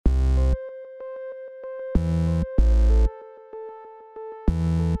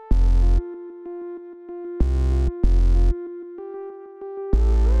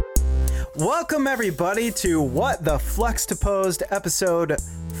Welcome everybody to What the Fluxtaposed episode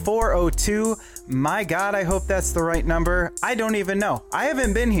 402. My God, I hope that's the right number. I don't even know. I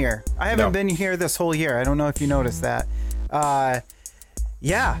haven't been here. I haven't been here this whole year. I don't know if you noticed that.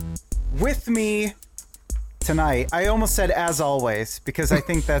 Yeah, with me tonight, I almost said as always because I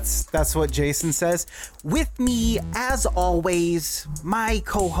think that's what Jason says. With me, as always, my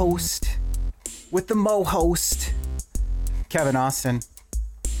co-host with the mo-host, Kevin Austin.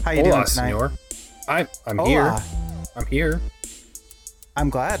 How you doing tonight? Senor. I'm here. I'm here.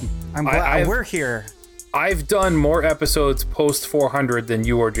 I'm glad. We're here. I've done more episodes post 400 than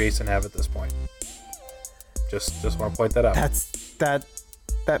you or Jason have at this point. Just want to point that out.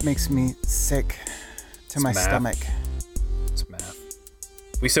 That makes me sick to my stomach. It's math.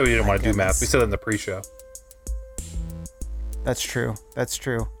 We said we didn't want to do math. We said that in the pre-show. That's true.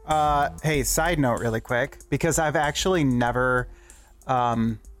 Hey, side note really quick, because I've actually never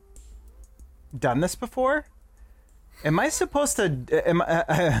done this before. Am I supposed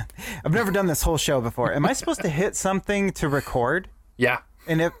to I've never done this whole show before. Am I supposed to hit something to record? Yeah.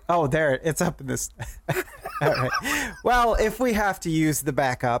 And it's up in this. All right. Well, if we have to use the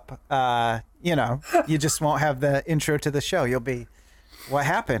backup, you just won't have the intro to the show. You'll be, what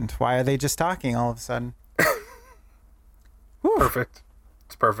happened? Why are they just talking all of a sudden? Perfect.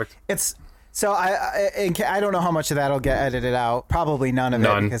 It's perfect. So I don't know how much of that'll get edited out. Probably none of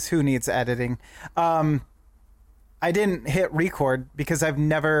it, because who needs editing? I didn't hit record because I've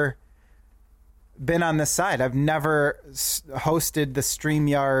never been on this side. I've never hosted the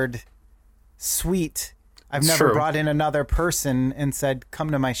StreamYard suite. I've never brought in another person and said,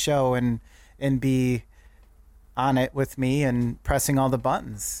 come to my show and be on it with me and pressing all the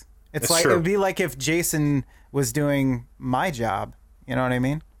buttons. It's like, it would be like if Jason was doing my job. You know what I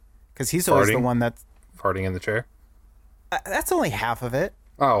mean? Because he's always the one that's farting in the chair. That's only half of it.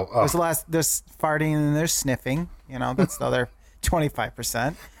 Oh. There's farting and there's sniffing. That's the other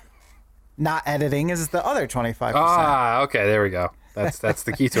 25%. Not editing is the other 25%. Ah, okay, there we go. That's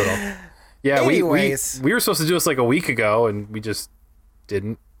the key to it all. Yeah, anyways, we were supposed to do this like a week ago, and we just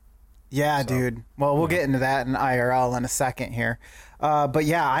didn't. Yeah, dude. Well, we'll get into that in IRL in a second here. But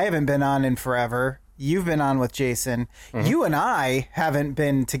yeah, I haven't been on in forever. You've been on with Jason. Mm-hmm. You and I haven't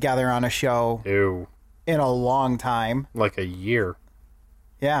been together on a show in a long time. Like a year.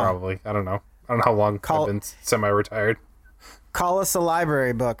 Yeah. Probably. I don't know how long I've been semi-retired. Call us a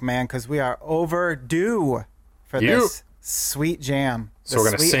library book, man, because we are overdue for this sweet jam. So we're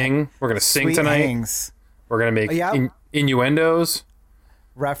going to sing. We're going to sing tonight. Hangs. We're going to make innuendos.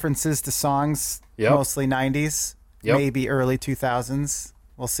 References to songs, mostly 90s, maybe early 2000s.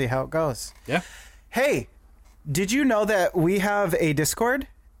 We'll see how it goes. Yeah. Hey, did you know that we have a Discord?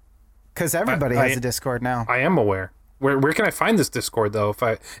 Because everybody has a Discord now. I am aware. Where can I find this Discord, though, if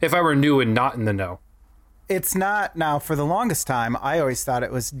I were new and not in the know? It's not. Now, for the longest time, I always thought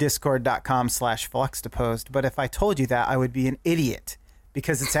it was discord.com/fluxtaposed. But if I told you that, I would be an idiot.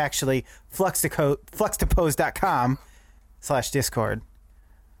 Because it's actually fluxtaposed.com/discord.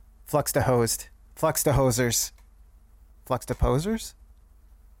 Fluxtahosed. Fluxtahosers. Fluxtaposers?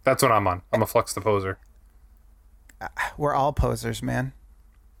 That's what I'm on. I'm a Fluxtaposer. We're all posers, man.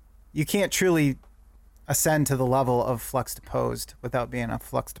 You can't truly ascend to the level of Fluxtaposed without being a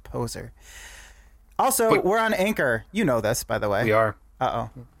Fluxtaposer. Also, we're on Anchor. You know this, by the way. We are.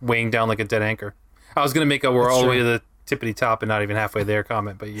 Uh-oh. Weighing down like a dead anchor. I was going to make we're all the way to the tippity top and not even halfway there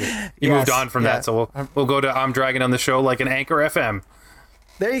comment, but you moved on from that, so we'll go to I'm dragging on the show like an Anchor FM.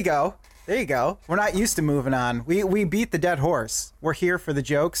 There you go. We're not used to moving on. We beat the dead horse. We're here for the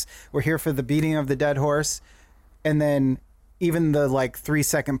jokes. We're here for the beating of the dead horse. And then even the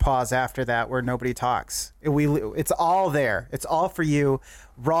 3-second pause after that where nobody talks. It's all there. It's all for you,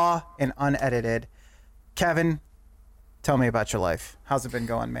 raw and unedited. Kevin, tell me about your life. How's it been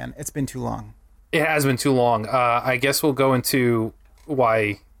going, man? It's been too long. It has been too long. I guess we'll go into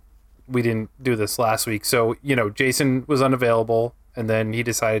why we didn't do this last week. So, Jason was unavailable. And then he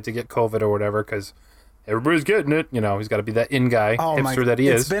decided to get COVID or whatever because everybody's getting it. He's got to be that in guy, hipster that he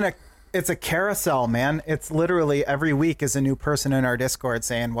is. It's a carousel, man. It's literally every week is a new person in our Discord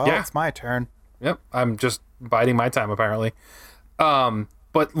saying, well, it's my turn. Yep. I'm just biding my time, apparently.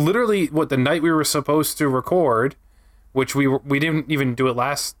 But literally, the night we were supposed to record, which we didn't even do it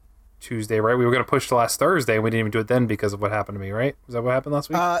last Tuesday, right? We were going to push to last Thursday. We didn't even do it then because of what happened to me, right? Was that what happened last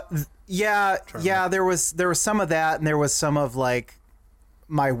week? Yeah. There was some of that, and there was some of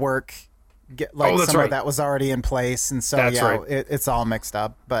my work, of that was already in place, and so it's all mixed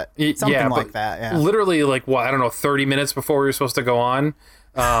up. But something like that. Yeah. Literally, 30 minutes before we were supposed to go on,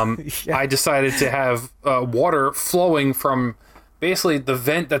 I decided to have water flowing from basically the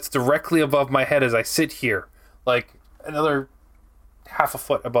vent that's directly above my head as I sit here, like another half a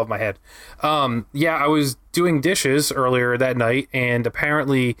foot above my head. Yeah, I was doing dishes earlier that night, and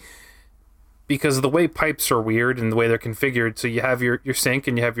apparently, because of the way pipes are weird and the way they're configured, so you have your sink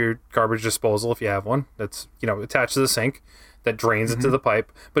and you have your garbage disposal, if you have one, that's, attached to the sink, that drains into the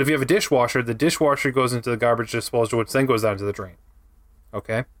pipe. But if you have a dishwasher, the dishwasher goes into the garbage disposal, which then goes down to the drain.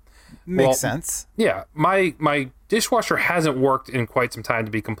 Okay? Makes sense. Yeah. My dishwasher hasn't worked in quite some time,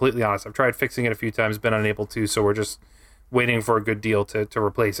 to be completely honest. I've tried fixing it a few times, been unable to, so we're just waiting for a good deal to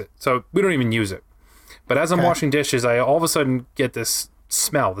replace it. So we don't even use it. But as I'm washing dishes, I all of a sudden get this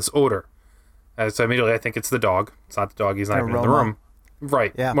smell, this odor. So immediately I think it's the dog. It's not the dog. He's not even in the room.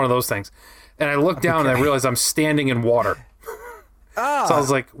 Right. Yeah. One of those things. And I look down and I realize I'm standing in water. So I was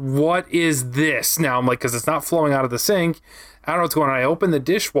like, what is this? Now I'm like, because it's not flowing out of the sink. I don't know what's going on. I opened the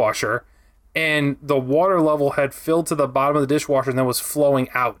dishwasher and the water level had filled to the bottom of the dishwasher and then was flowing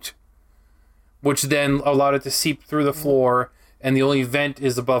out, which then allowed it to seep through the floor. And the only vent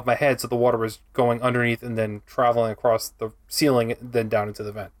is above my head. So the water was going underneath and then traveling across the ceiling, then down into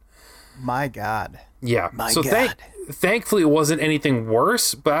the vent. My God. Yeah. So thankfully it wasn't anything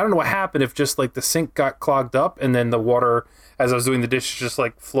worse, but I don't know what happened, if just like the sink got clogged up and then the water, as I was doing the dishes, just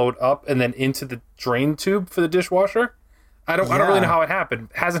like flowed up and then into the drain tube for the dishwasher. I don't really know how it happened.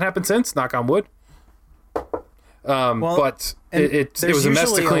 Hasn't happened since, knock on wood. But it was a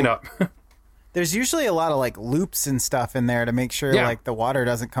mess to clean up. There's usually a lot of like loops and stuff in there to make sure like the water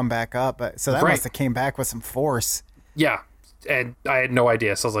doesn't come back up. So that must have came back with some force. Yeah. And I had no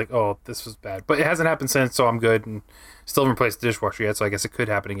idea. So I was like, oh, this was bad. But it hasn't happened since, so I'm good. And still haven't replaced the dishwasher yet, so I guess it could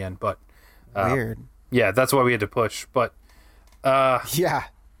happen again. But weird. Yeah, that's why we had to push. But yeah.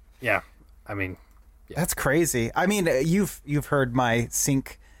 I mean, that's crazy. I mean, you've heard my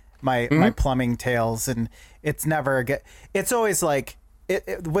sink, my plumbing tales, and it's never it's always like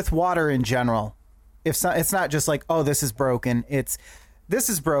with water in general. It's not just like, oh, this is broken. This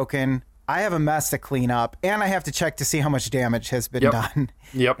is broken. I have a mess to clean up, and I have to check to see how much damage has been done.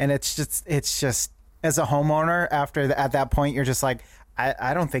 Yep. And it's just as a homeowner, at that point, you're just like,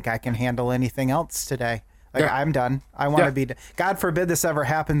 I don't think I can handle anything else today. Like, I'm done. I want to be done. God forbid this ever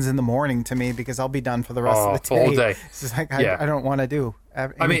happens in the morning to me, because I'll be done for the rest of the day. Whole day. It's just like, I don't want to do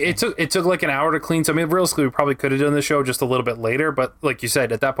anything. I mean, it took like an hour to clean. So I mean, realistically, we probably could have done the show just a little bit later. But like you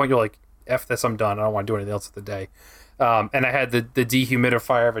said, at that point, you're like, F this, I'm done. I don't want to do anything else of the day. And I had the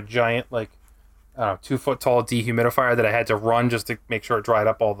dehumidifier of a giant, like, 2 foot tall dehumidifier that I had to run just to make sure it dried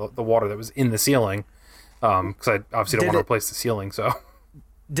up all the water that was in the ceiling. Because I obviously don't want to replace the ceiling. So,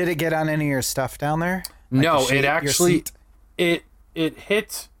 did it get on any of your stuff down there? Like no, it actually it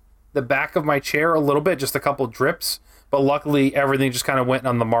hit the back of my chair a little bit, just a couple drips. But luckily, everything just kind of went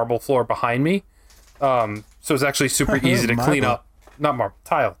on the marble floor behind me. So it's actually super easy to clean up. Not marble,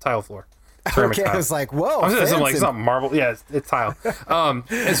 tile floor. Okay, I was like, whoa. I'm like, it's not marble. Yeah, it's tile.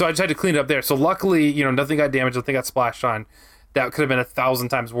 And so I just had to clean it up there. So luckily, nothing got damaged. Nothing got splashed on. That could have been 1,000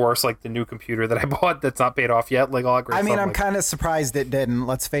 times worse, like the new computer that I bought that's not paid off yet. Like all that great stuff. I mean, I'm kind of surprised it didn't.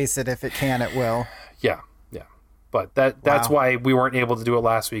 Let's face it. If it can, it will. Yeah. But that's why we weren't able to do it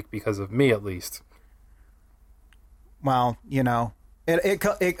last week, because of me, at least. Well,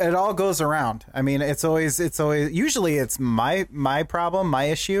 it all goes around. I mean, it's always usually it's my problem, my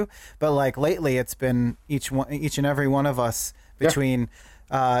issue, but like lately it's been each and every one of us, between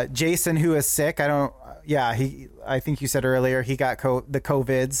Jason, who is sick. I think you said earlier he got the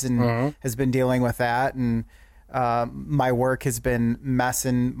COVIDs and has been dealing with that, and my work has been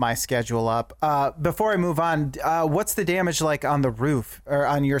messing my schedule up. Before I move on, what's the damage like on the roof or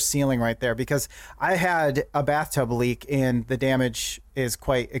on your ceiling right there? Because I had a bathtub leak and the damage is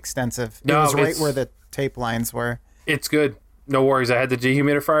quite extensive. It was right where the tape lines were. It's good. No worries. I had the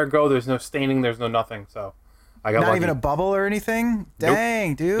dehumidifier go. There's no staining. There's no nothing. So I got not lucky. Even a bubble or anything?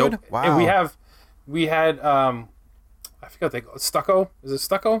 Dang, dude. Nope. Wow. And we had I forgot stucco. Is it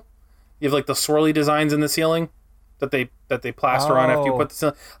stucco? You have like the swirly designs in the ceiling that they plaster on after you put the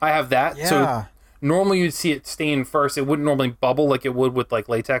ceiling. I have that. Yeah. So normally you'd see it stain first. It wouldn't normally bubble like it would with like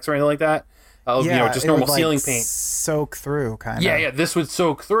latex or anything like that. Just normal ceiling paint. Soak through, kind of. Yeah. This would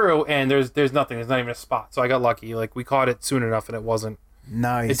soak through, and there's nothing. There's not even a spot. So I got lucky. Like, we caught it soon enough, and it wasn't.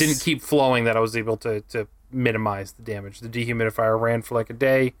 Nice. It didn't keep flowing. That I was able to minimize the damage. The dehumidifier ran for like a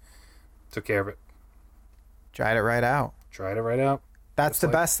day. Took care of it. Tried it right out. That's the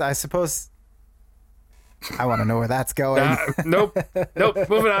best, I suppose. I want to know where that's going. Nope.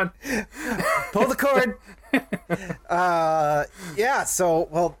 Moving on. Pull the cord. Yeah.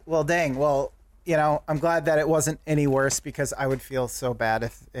 So, well, dang. Well, I'm glad that it wasn't any worse, because I would feel so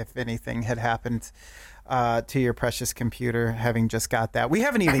bad if anything had happened. to your precious computer, having just got that. We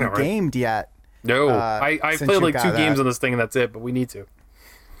haven't even gamed yet. No, I played like 2 games on this thing and that's it, but we need to.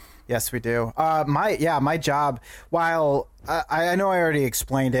 Yes, we do. My job, while I know I already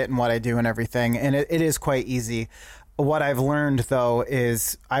explained it and what I do and everything, and it is quite easy. What I've learned, though,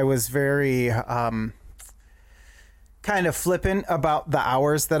 is I was very kind of flippant about the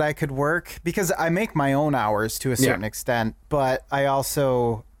hours that I could work, because I make my own hours to a certain extent, but I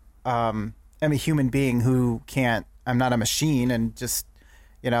also am a human being who can't. I'm not a machine, and just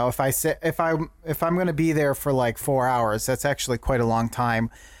if I'm going to be there for like 4 hours, that's actually quite a long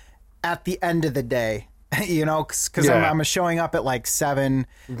time. At the end of the day, because I'm showing up at like 7,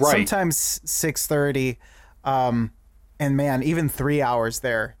 sometimes 6:30, and man, even 3 hours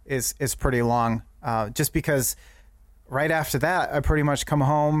there is pretty long. Just because right after that, I pretty much come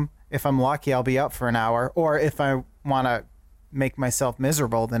home. If I'm lucky, I'll be up for an hour, or if I want to make myself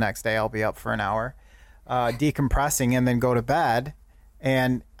miserable the next day, I'll be up for an hour, decompressing, and then go to bed.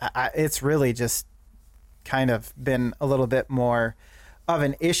 And it's really just kind of been a little bit more of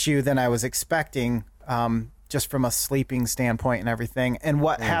an issue than I was expecting, just from a sleeping standpoint and everything. And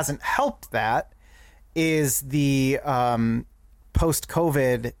what hasn't helped that is the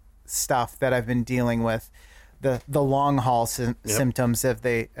post-COVID stuff that I've been dealing with, the long haul symptoms, as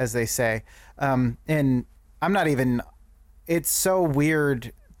they say. And I'm not even. It's so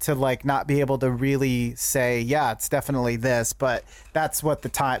weird to like not be able to really say, yeah, it's definitely this, but that's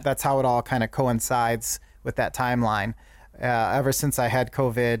how it all kind of coincides with that timeline. Ever since I had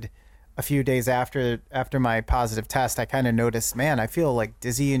COVID a few days after my positive test, I kind of noticed, man, I feel like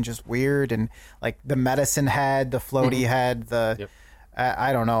dizzy and just weird, and like the medicine head, the floaty head,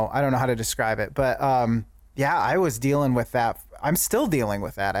 I don't know how to describe it, but I was dealing with that. I'm still dealing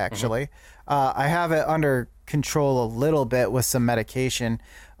with that, actually. I have it under control a little bit with some medication,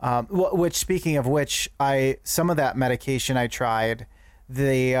 which, speaking of which, some of that medication I tried,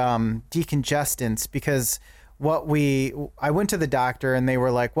 the decongestants, because I went to the doctor and they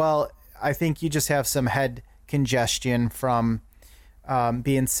were like, well, I think you just have some head congestion from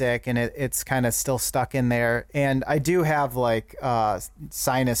being sick, and it's kind of still stuck in there. And I do have like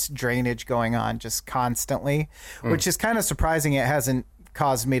sinus drainage going on just constantly, which is kind of surprising. It hasn't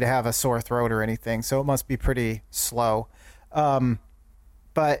caused me to have a sore throat or anything, so it must be pretty slow.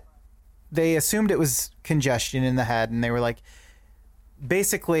 But they assumed it was congestion in the head, and they were like,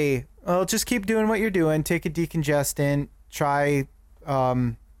 basically, well, just keep doing what you're doing. Take a decongestant. Try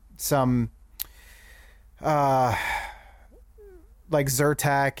some like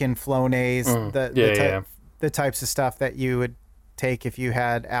Zyrtec and Flonase, the types of stuff that you would take if you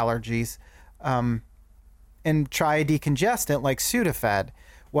had allergies, and try a decongestant like Sudafed.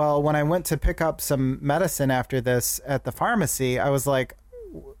 Well, when I went to pick up some medicine after this at the pharmacy, I was like,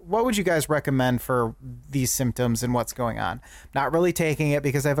 what would you guys recommend for these symptoms and what's going on? Not really taking it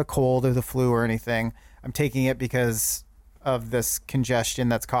because I have a cold or the flu or anything. I'm taking it because of this congestion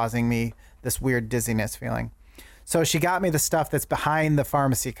that's causing me this weird dizziness feeling. So she got me the stuff that's behind the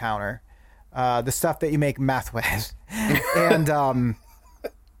pharmacy counter, the stuff that you make meth with.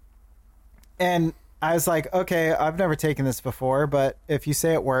 And I was like, okay, I've never taken this before, but if you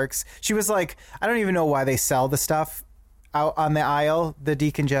say it works. She was like, I don't even know why they sell the stuff out on the aisle, the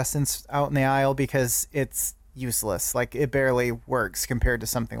decongestants out in the aisle, because it's useless. Like, it barely works compared to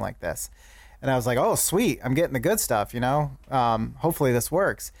something like this. And I was like, oh, sweet, I'm getting the good stuff, hopefully this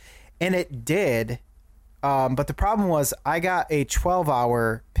works. And it did. But the problem was I got a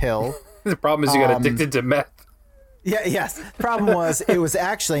 12-hour pill. The problem is you got addicted to meth. Yes. The problem was it was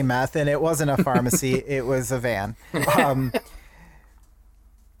actually meth, and it wasn't a pharmacy. It was a van.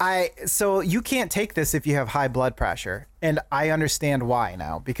 So you can't take this if you have high blood pressure, and I understand why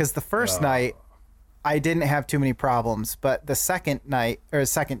now, because the first night I didn't have too many problems, but the second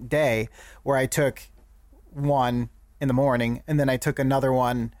day where I took one in the morning and then I took another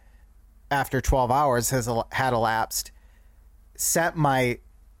one after 12 hours had elapsed, sent my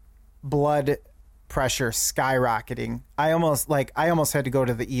blood pressure skyrocketing. I almost had to go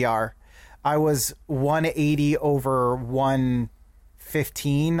to the ER. I was 180 over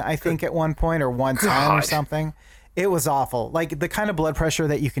 115, I think, at one point, or 110 or something. It was awful. Like the kind of blood pressure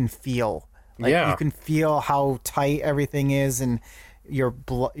that you can feel. Like you can feel how tight everything is, and your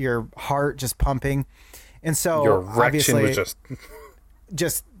heart just pumping. And so your erection was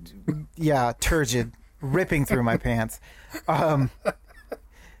just turgid, ripping through my pants. So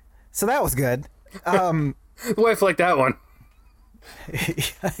that was good. Wife liked that one.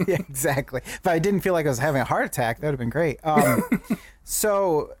 Yeah, exactly. If I didn't feel like I was having a heart attack, that would have been great.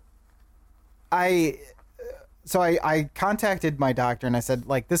 So So I contacted my doctor and I said,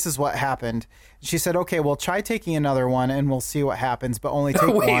 like, this is what happened. She said, okay, well, try taking another one and we'll see what happens, but only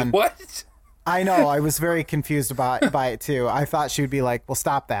take Wait, one. what? I know. I was very confused by it too. I thought she would be like, well,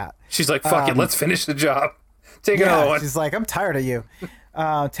 stop that. She's like, fuck it, let's finish the job. Take another one. She's like, I'm tired of you.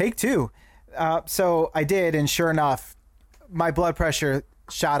 Take two. So I did, and sure enough, my blood pressure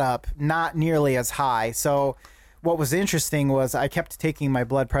shot up, not nearly as high. So what was interesting was I kept taking my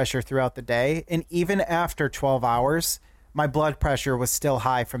blood pressure throughout the day, and even after 12 hours, my blood pressure was still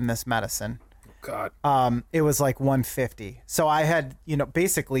high from this medicine. God. It was like 150. So I had,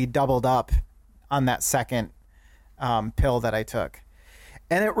 basically doubled up on that second pill that I took.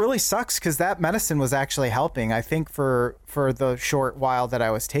 And it really sucks because that medicine was actually helping. I think for the short while that I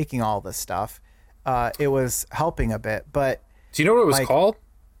was taking all this stuff, it was helping a bit. But do you know what it was called?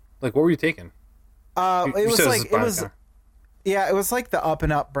 Like, what were you taking? It was like the Up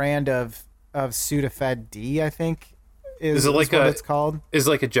and Up brand of Sudafed D, I think. Is it like what it's called? Is it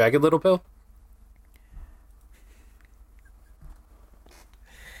like a jagged little pill?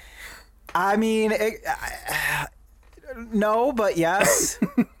 I mean, no, but yes.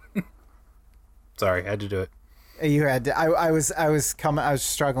 Sorry, I had to do it. You had to. I was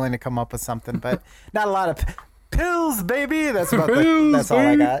struggling to come up with something, but not a lot of pills, baby. That's about that's all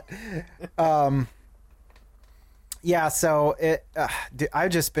I got. Yeah. So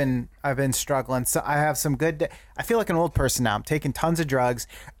I've been struggling. So I have some good. I feel like an old person now. I'm taking tons of drugs.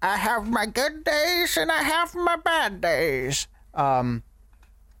 I have my good days and I have my bad days.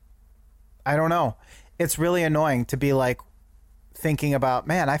 I don't know. It's really annoying to be like thinking about,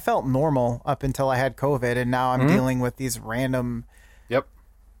 man, I felt normal up until I had COVID, and now I'm dealing with these random. Yep.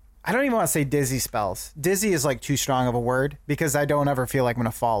 I don't even want to say dizzy spells. Dizzy is like too strong of a word because I don't ever feel like I'm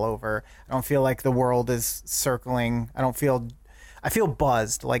going to fall over. I don't feel like the world is circling. I feel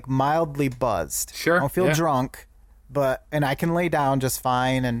buzzed, like mildly buzzed. Sure. I don't feel drunk, and I can lay down just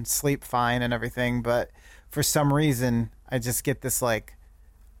fine and sleep fine and everything. But for some reason, I just get this like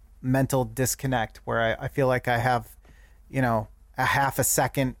mental disconnect where I feel like I have, a half a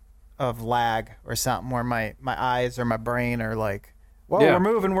second of lag or something where my eyes or my brain are like, whoa, we're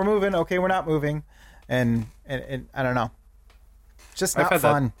moving. Okay, we're not moving. And I don't know. It's just not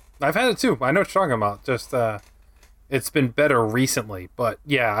fun. I've had it too. I know what you're talking about. Just, it's been better recently, but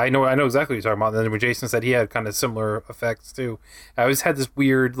yeah, I know exactly what you're talking about. And then when Jason said he had kind of similar effects too, I always had this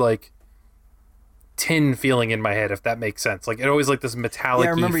weird, like, tin feeling in my head, if that makes sense. Like, it always like this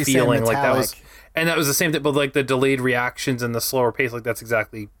metallic feeling, like that was, and that was the same thing, but like the delayed reactions and the slower pace, like that's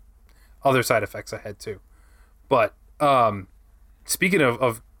exactly other side effects I had too. But speaking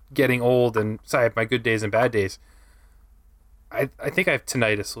of getting old and so I have my good days and bad days, I think I have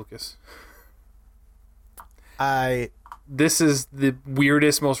tinnitus, Lucas. This is the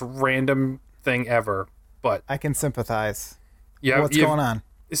weirdest, most random thing ever, but I can sympathize. Yeah, what's going on?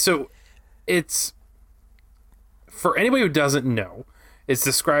 So it's, for anybody who doesn't know, it's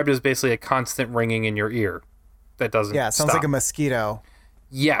described as basically a constant ringing in your ear that doesn't it sounds stop. like a mosquito.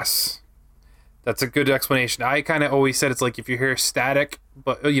 Yes. That's a good explanation. I kind of always said it's like if you hear static,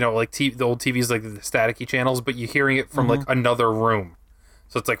 but like the old TVs, like the staticky channels, but you're hearing it from like another room.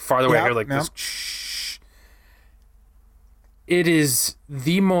 So it's like farther away. I hear like this. Shh. It is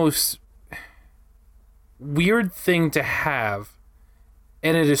the most weird thing to have.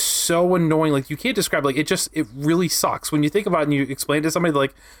 And it is so annoying. Like, you can't describe, like, it really sucks. When you think about it and you explain it to somebody,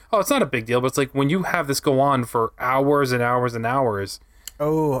 like, oh, it's not a big deal. But it's like when you have this go on for hours and hours and hours.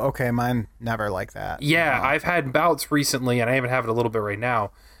 Oh, okay. Mine never like that. Yeah, no. I've had bouts recently, and I even have it a little bit right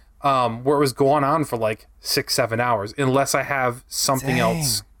now, where it was going on for like 6-7 hours, unless I have something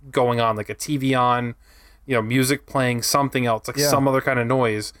else going on, like a TV on, music playing, something else, like some other kind of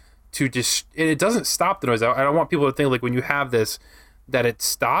noise to just, and it doesn't stop the noise. I don't want people to think, like, when you have this, that it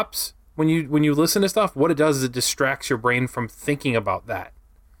stops when you listen to stuff. What it does is it distracts your brain from thinking about that.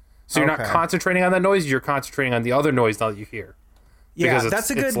 So you're not concentrating on that noise, you're concentrating on the other noise now that you hear. Yeah,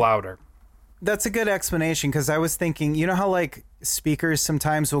 because it's louder. That's a good explanation, because I was thinking, you know how like speakers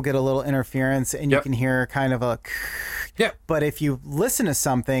sometimes will get a little interference and you can hear kind of a but if you listen to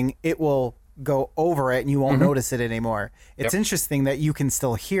something, it will go over it and you won't notice it anymore. It's interesting that you can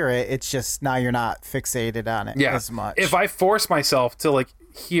still hear it. It's just now you're not fixated on it as much. If I force myself to like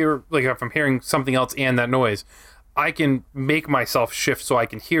hear, like if I'm hearing something else and that noise, I can make myself shift so I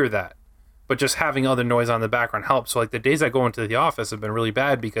can hear that. But just having other noise on the background helps. So like the days I go into the office have been really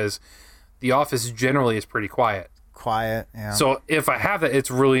bad because the office generally is pretty quiet. Yeah. So if I have that, it's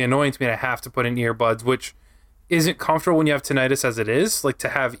really annoying to me and I have to put in earbuds, which isn't comfortable when you have tinnitus as it is, like to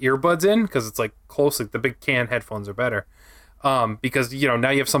have earbuds in, because it's like close, like the big can headphones are better. because now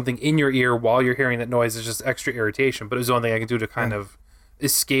you have something in your ear while you're hearing that noise is just extra irritation. But it was the only thing I could do to kind of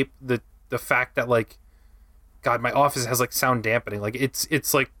escape the fact that like, God, my office has like sound dampening. Like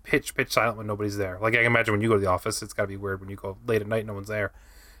it's like pitch silent when nobody's there. Like I can imagine when you go to the office, it's gotta be weird when you go late at night, no one's there.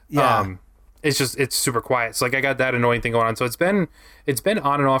 Yeah. It's super quiet. So like I got that annoying thing going on. So it's been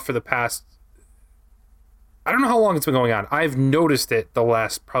on and off for the past, I don't know how long it's been going on. I've noticed it the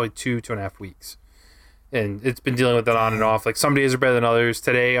last probably 2.5 weeks. And it's been dealing with it on and off. Like some days are better than others.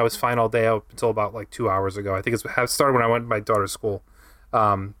 Today I was fine all day up until about like 2 hours ago. I think it started when I went to my daughter's school.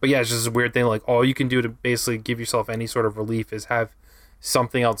 But yeah, it's just a weird thing. Like all you can do to basically give yourself any sort of relief is have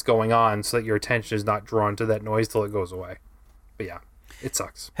something else going on so that your attention is not drawn to that noise till it goes away. But yeah, it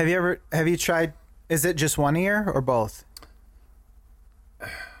sucks. Have you tried, is it just one ear or both?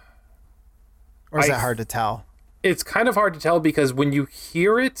 Or is that hard to tell? It's kind of hard to tell because when you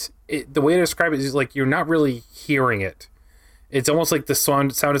hear it, the way to describe it is like you're not really hearing it. It's almost like the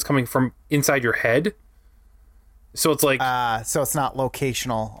sound is coming from inside your head. So it's like... so it's not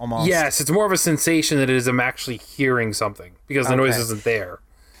locational, almost. Yes, it's more of a sensation that it is I'm actually hearing something because the noise isn't there.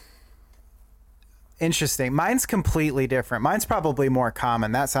 Interesting. Mine's completely different. Mine's probably more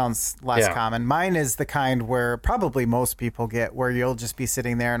common. That sounds less common. Mine is the kind where probably most people get, where you'll just be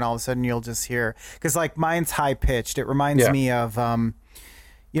sitting there and all of a sudden you'll just hear... Because like mine's high-pitched. It reminds me of... in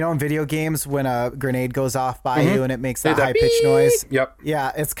video games when a grenade goes off by you and it makes that high-pitched noise? Yep.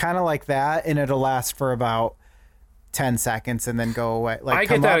 Yeah, it's kind of like that, and it'll last for about 10 seconds and then go away. Like I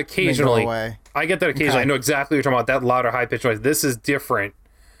get that occasionally. I get that occasionally. Okay. I know exactly what you're talking about. That louder, high-pitched noise. This is different.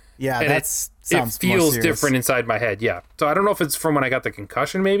 Yeah, and it feels different inside my head. Yeah. So I don't know if it's from when I got the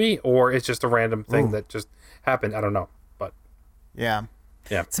concussion, maybe, or it's just a random thing that just happened. I don't know, but yeah.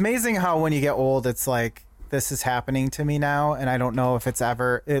 It's amazing how when you get old, it's like, this is happening to me now, and I don't know if it's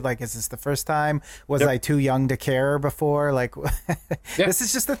ever like, is this the first time? Was I too young to care before? Like, this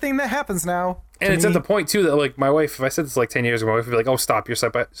is just the thing that happens now. And it's at the point too that like my wife, if I said this like 10 years ago, my wife would be like, "Oh, stop! You're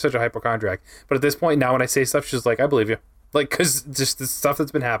such a hypochondriac." But at this point now, when I say stuff, she's like, "I believe you," like because just the stuff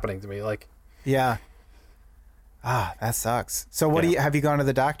that's been happening to me, like. Yeah. That sucks. So what have you gone to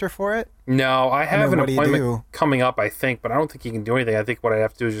the doctor for it? No, I have an appointment coming up, I think, but I don't think he can do anything. I think what I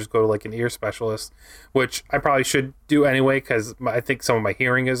have to do is just go to like an ear specialist, which I probably should do anyway because I think some of my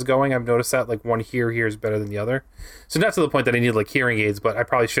hearing is going. I've noticed that like one here is better than the other. So not to the point that I need like hearing aids, but I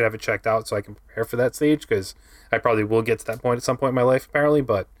probably should have it checked out so I can prepare for that stage because I probably will get to that point at some point in my life apparently,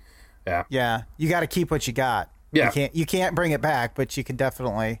 but yeah. Yeah, you got to keep what you got. Yeah. You can't bring it back, but you can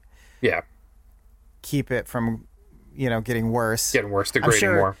definitely keep it from getting worse.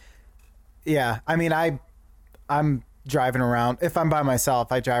 Degrading more. Yeah, I mean, I'm driving around. If I'm by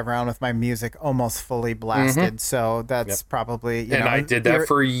myself, I drive around with my music almost fully blasted. So that's probably and I did that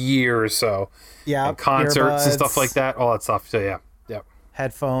for years. So and concerts earbuds, and stuff like that, all that stuff. So yeah.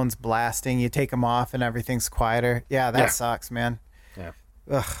 Headphones blasting. You take them off and everything's quieter. Yeah, that sucks, man. Yeah.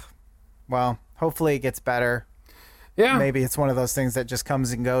 Ugh. Well, hopefully it gets better. Yeah. Maybe it's one of those things that just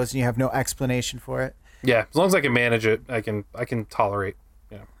comes and goes and you have no explanation for it. Yeah, as long as I can manage it, I can tolerate.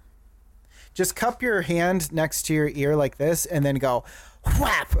 Yeah. Just cup your hand next to your ear like this, and then go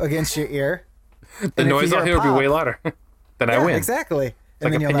whap against your ear. The noise I'll hear will be way louder. Then I win. Exactly. It's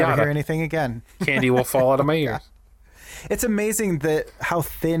and like then you'll never hear anything again. Candy will fall out of my ears. It's amazing how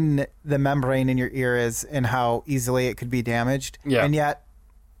thin the membrane in your ear is, and how easily it could be damaged. Yeah. And yet,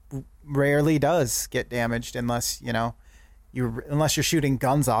 rarely does get damaged unless you're shooting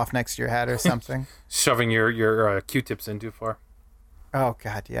guns off next to your head or something. Shoving your Q-tips in too far. Oh,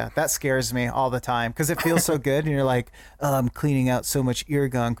 God, yeah. That scares me all the time because it feels so good. And you're like, oh, I'm cleaning out so much ear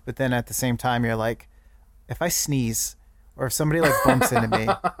gunk. But then at the same time, you're like, if I sneeze or if somebody like bumps into me,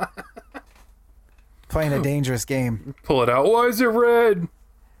 playing a dangerous game. Pull it out. Why is it red?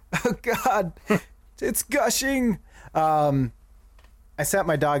 Oh, God. It's gushing. I sent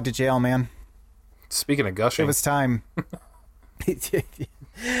my dog to jail, man. Speaking of gushing. It was time. Cody.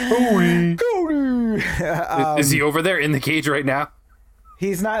 Is he over there in the cage right now?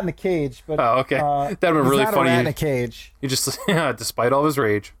 He's not in the cage, but okay. That'd have been really funny. He's not in a cage. You just, despite all his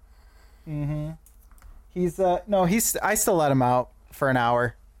rage. Mm-hmm. He's I still let him out for an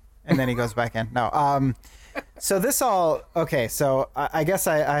hour, and then he goes back in. No. So this all okay. So I guess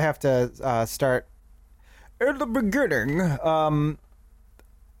I have to start at the beginning.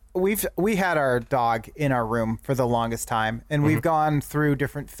 We had our dog in our room for the longest time, and we've gone through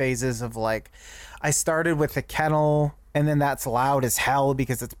different phases of like, I started with the kennel, and then that's loud as hell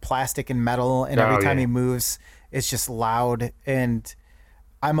because it's plastic and metal, and every time he moves, it's just loud. And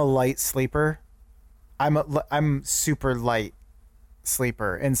I'm a light sleeper. I'm super light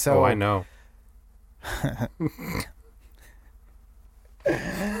sleeper, and so I know.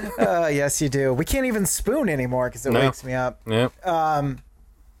 Yes, you do. We can't even spoon anymore because it wakes me up. Yep.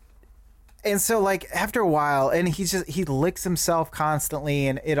 And so like after a while, and he licks himself constantly,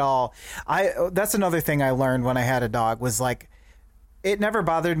 and that's another thing I learned when I had a dog was like, it never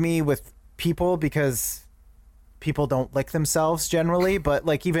bothered me with people because people don't lick themselves generally, but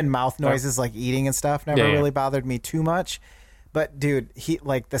like even mouth noises like eating and stuff never really bothered me too much. But dude, he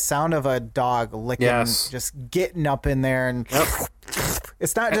like the sound of a dog licking, just getting up in there, and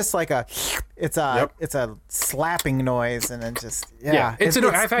it's not just like it's a slapping noise, and then just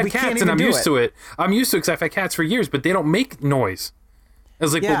I've had cats and I'm used to it. I'm used to it because I've had cats for years, but they don't make noise.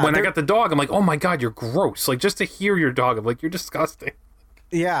 It's like when I got the dog, I'm like, oh my god, you're gross. Like just to hear your dog, I'm like, you're disgusting.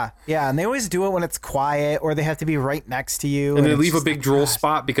 Yeah, and they always do it when it's quiet, or they have to be right next to you, and they leave a big drool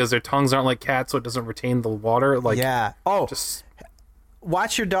spot because their tongues aren't like cats, so it doesn't retain the water. Like just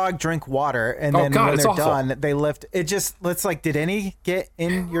watch your dog drink water, and then when they're done, they lift. It's like, did any get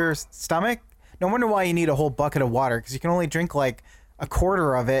in your stomach? No wonder why you need a whole bucket of water, because you can only drink like a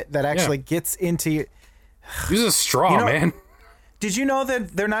quarter of it that actually gets into you. Use a straw, man. Did you know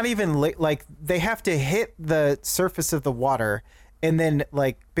that they're not even like they have to hit the surface of the water and then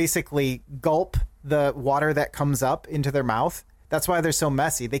like basically gulp the water that comes up into their mouth? That's why they're so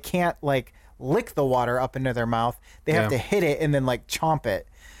messy. They can't like lick the water up into their mouth. They have to hit it and then like chomp it.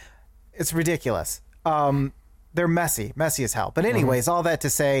 It's ridiculous. They're messy as hell. But anyways, all that to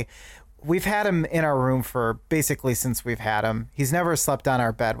say, we've had him in our room for basically since we've had him. He's never slept on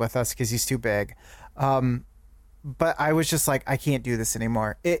our bed with us because he's too big. But I was just like, I can't do this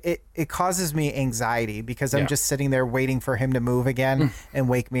anymore. It causes me anxiety because I'm just sitting there waiting for him to move again and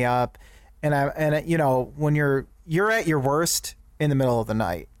wake me up. And you know, when you're at your worst in the middle of the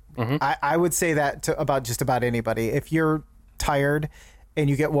night, I would say that to about just about anybody. If you're tired and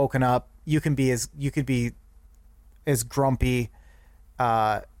you get woken up, you could be as grumpy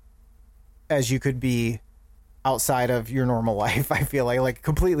as you could be outside of your normal life. I feel like a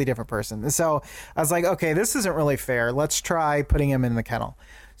completely different person. So I was like, okay, this isn't really fair. Let's try putting him in the kennel.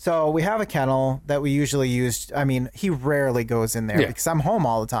 So we have a kennel that we usually use. I mean, he rarely goes in there because I'm home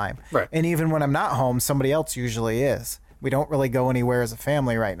all the time. Right. And even when I'm not home, somebody else usually is. We don't really go anywhere as a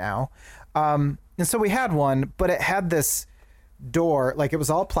family right now. And so we had one, but it had this door, like it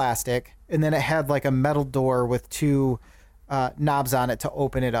was all plastic. And then it had like a metal door with two knobs on it to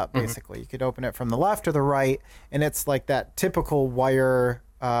open it up. Basically, you could open it from the left or the right, and it's like that typical wire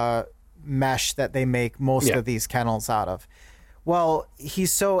mesh that they make most of these kennels out of. Well,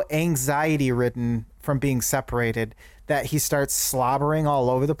 he's so anxiety ridden from being separated that he starts slobbering all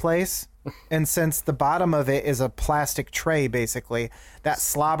over the place. And since the bottom of it is a plastic tray, basically, that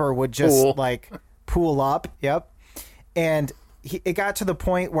slobber would just like pool up. Yep. And it got to the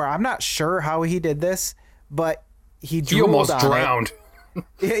point where I'm not sure how he did this, but he almost drowned.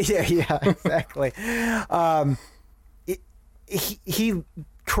 Yeah, exactly. He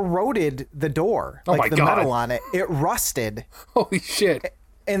corroded the door, like the metal on it. It rusted. Holy shit.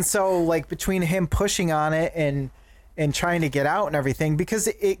 And so like between him pushing on it and trying to get out and everything, because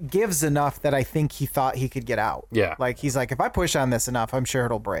it gives enough that I think he thought he could get out. Yeah. Like he's like, if I push on this enough, I'm sure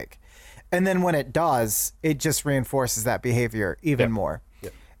it'll break. And then when it does, it just reinforces that behavior even more.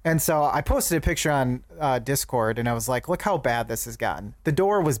 And so I posted a picture on Discord, and I was like, look how bad this has gotten. The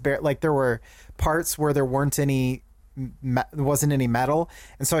door was bare, like there were parts where there wasn't any metal.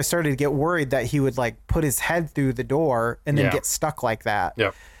 And so I started to get worried that he would like put his head through the door and then get stuck like that.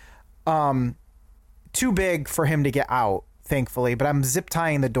 Yeah. Too big for him to get out, thankfully, but I'm zip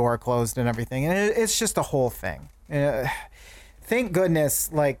tying the door closed and everything. And it's just a whole thing. Thank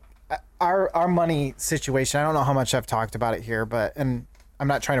goodness, like our money situation, I don't know how much I've talked about it here, and I'm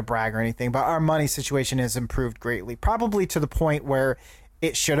not trying to brag or anything, but our money situation has improved greatly, probably to the point where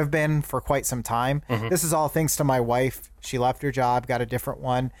it should have been for quite some time. This is all thanks to my wife. She left her job, got a different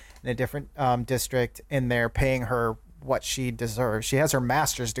one in a different district, and they're paying her what she deserves. She has her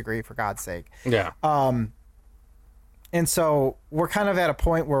master's degree, for God's sake. Yeah. And so we're kind of at a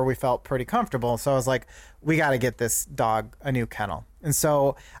point where we felt pretty comfortable. So I was like, we got to get this dog a new kennel. And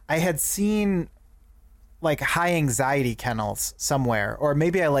so I had seen like high anxiety kennels somewhere, or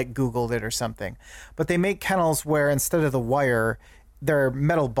maybe I like Googled it or something, but they make kennels where instead of the wire, they're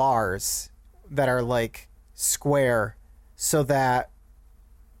metal bars that are like square so that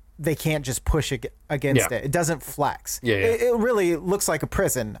they can't just push against it. It doesn't flex. It really looks like a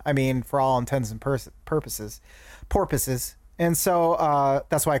prison. I mean, for all intents and purposes. And so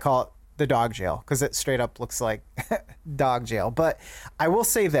that's why I call it the dog jail, because it straight up looks like dog jail. But I will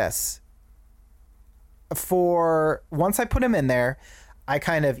say this. For once I put him in there, I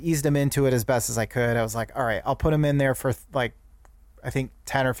kind of eased him into it as best as I could. I was like, all right, I'll put him in there for like I think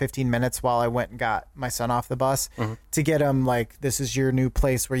 10 or 15 minutes while I went and got my son off the bus to get him like, this is your new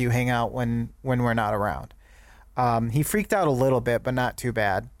place where you hang out when we're not around. He freaked out a little bit, but not too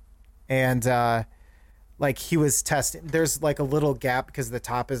bad. And like he was testing, there's like a little gap because the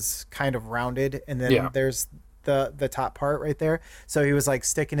top is kind of rounded, and then there's the top part right there. So he was like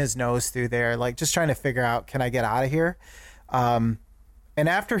sticking his nose through there, like just trying to figure out, can I get out of here? And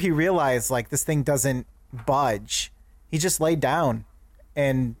after he realized like this thing doesn't budge, he just laid down,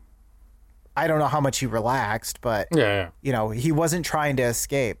 and I don't know how much he relaxed, but you know, he wasn't trying to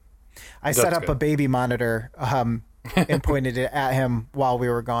escape. I set up a baby monitor and pointed it at him while we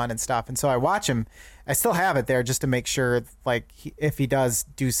were gone and stuff. And so I watch him. I still have it there just to make sure, like, if he does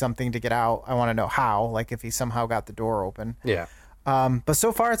do something to get out, I want to know how, like if he somehow got the door open. Yeah. But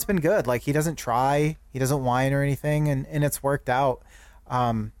so far it's been good. Like he doesn't try, he doesn't whine or anything, and it's worked out,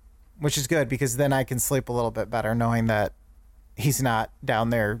 which is good because then I can sleep a little bit better knowing that he's not down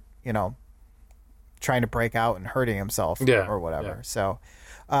there, you know, trying to break out and hurting himself or whatever. Yeah. So,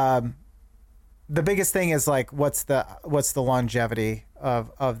 the biggest thing is like, what's the longevity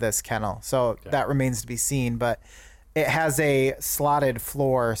of this kennel? So that remains to be seen, but it has a slotted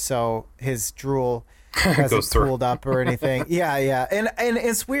floor. So his drool hasn't pooled up or anything. Yeah. And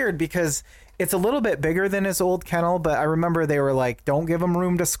it's weird because it's a little bit bigger than his old kennel, but I remember they were like, don't give them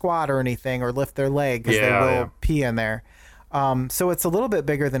room to squat or anything or lift their leg because they will pee in there. So it's a little bit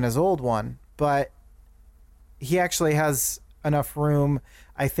bigger than his old one, but he actually has enough room,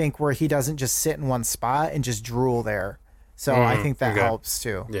 I think, where he doesn't just sit in one spot and just drool there. So I think that helps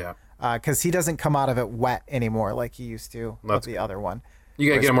too. Yeah. Because he doesn't come out of it wet anymore like he used to with the other one. You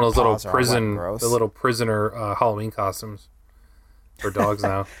gotta get him one of those little prisoner Halloween costumes for dogs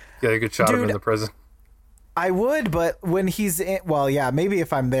now. Get a good shot of him in the prison. I would, but when he's in, well, yeah, maybe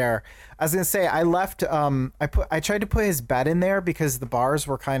if I'm there. I was gonna say I left. I tried to put his bed in there because the bars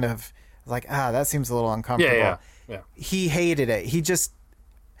were kind of like, that seems a little uncomfortable. Yeah. He hated it. He just,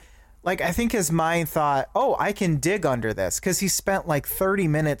 like, I think his mind thought, oh, I can dig under this, because he spent like 30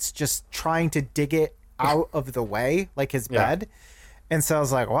 minutes just trying to dig it out of the way, like his bed. And so I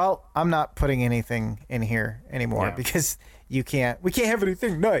was like, well, I'm not putting anything in here anymore because we can't have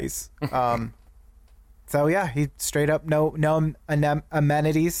anything nice. So yeah, he straight up no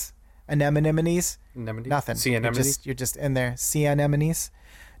amenities, anemones, nothing. Sea anemones. You're just in there. Sea anemones,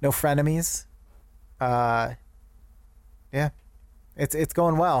 no frenemies. Yeah, it's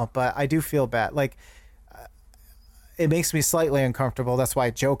going well, but I do feel bad. Like, it makes me slightly uncomfortable. That's why I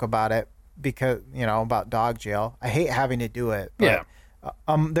joke about it, because, you know, about dog jail. I hate having to do it. But,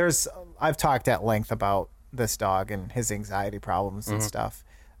 I've talked at length about this dog and his anxiety problems and stuff.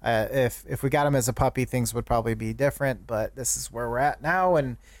 If we got him as a puppy, things would probably be different, but this is where we're at now.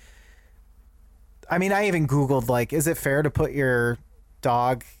 And I mean, I even Googled, like, is it fair to put your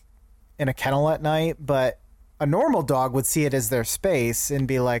dog in a kennel at night? But a normal dog would see it as their space and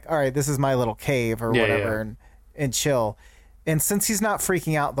be like, all right, this is my little cave or whatever, and chill. And since he's not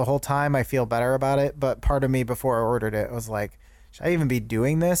freaking out the whole time, I feel better about it. But part of me before I ordered it was like, should I even be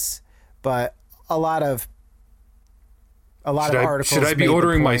doing this? But a lot of articles. Should I be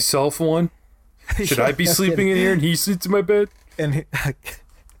ordering myself one? Should I be sleeping in here and he sleeps in my bed? And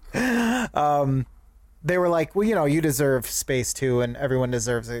they were like, well, you know, you deserve space too, and everyone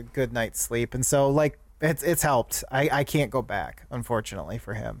deserves a good night's sleep. And so, like, it's helped. I can't go back, unfortunately,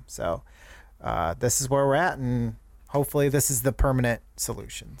 for him. So this is where we're at, and hopefully this is the permanent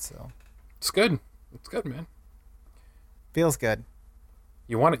solution. So it's good. It's good, man. Feels good.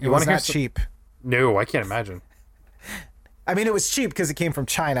 You want it? It was not cheap. No, I can't imagine. I mean, it was cheap because it came from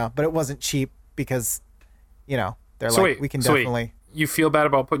China, but it wasn't cheap because, you know, they're like, we can definitely. You feel bad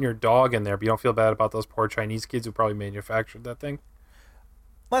about putting your dog in there, but you don't feel bad about those poor Chinese kids who probably manufactured that thing?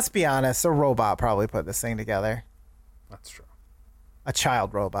 Let's be honest, a robot probably put this thing together. That's true. A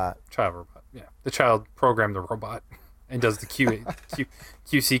child robot. Child robot, yeah. The child programmed the robot and does the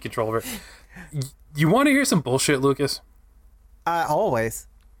QC control of it. You want to hear some bullshit, Lucas? Always.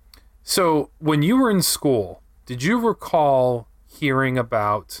 So, when you were in school, did you recall hearing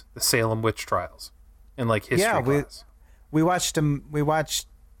about the Salem witch trials in, like, history class? We watched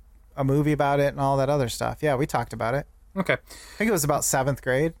a movie about it and all that other stuff. Yeah, we talked about it. Okay. I think it was about 7th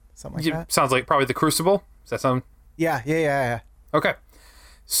grade, something like that. Sounds like probably the Crucible. Does that sound? Yeah. Okay.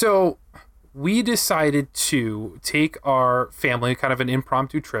 So we decided to take our family, kind of an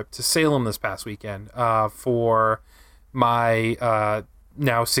impromptu trip to Salem this past weekend for my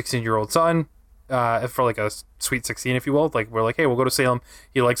now 16-year-old son, for like a sweet 16, if you will. Like, we're like, hey, we'll go to Salem.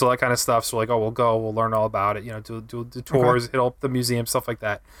 He likes all that kind of stuff. So we're like, oh, we'll go. We'll learn all about it. You know, do the tours, hit up the museum, stuff like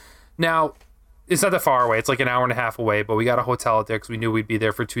that. Now, it's not that far away. It's like an hour and a half away, but we got a hotel out there because we knew we'd be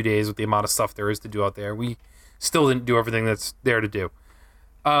there for 2 days with the amount of stuff there is to do out there. We still didn't do everything that's there to do.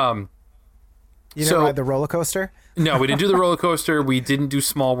 You didn't ride the roller coaster? No, we didn't do the roller coaster. We didn't do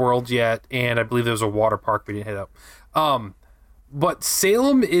Small World yet, and I believe there was a water park we didn't hit up. But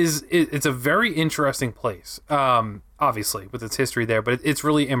Salem it's a very interesting place, obviously, with its history there, but it's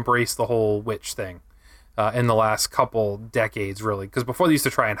really embraced the whole witch thing in the last couple decades, really. Because before they used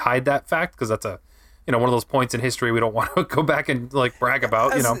to try and hide that fact, because that's one of those points in history we don't want to go back and like brag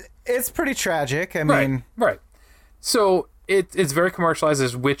about, It's pretty tragic. I mean... Right. So it's very commercialized.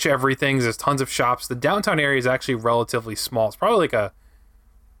 There's witch everything. There's tons of shops. The downtown area is actually relatively small. It's probably like a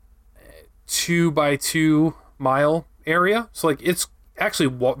 2x2 mile area, so like it's actually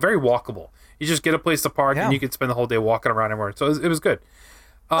very walkable. You just get a place to park and you can spend the whole day walking around everywhere. So it was good.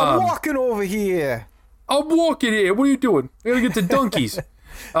 I'm walking over here. I'm walking here. What are you doing? I gotta get to Dunkies.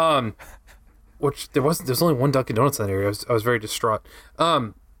 Which there's only one Dunkin' Donuts in that area. I was very distraught.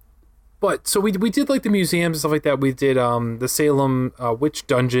 But so we did like the museums and stuff like that. We did the Salem Witch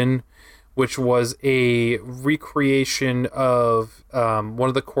Dungeon, which was a recreation of one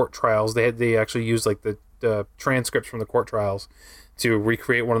of the court trials. They actually used like the transcripts from the court trials to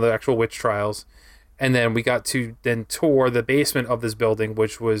recreate one of the actual witch trials. And then we got to then tour the basement of this building,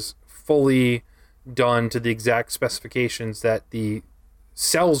 which was fully done to the exact specifications that the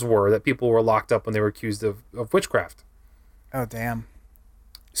cells were that people were locked up when they were accused of witchcraft. Oh, damn.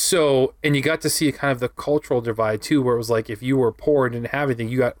 So, and you got to see kind of the cultural divide too, where it was like if you were poor and didn't have anything,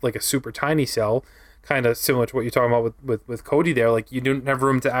 you got like a super tiny cell, kind of similar to what you're talking about with Cody there. Like you didn't have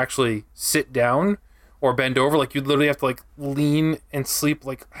room to actually sit down or bend over. Like you'd literally have to like lean and sleep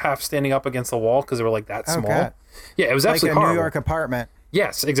like half standing up against the wall because they were like that small. God. Yeah, it was absolutely like a horrible. New York apartment.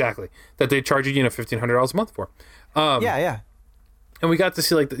 Yes, exactly. That they charge you, $1,500 a month for. Yeah. And we got to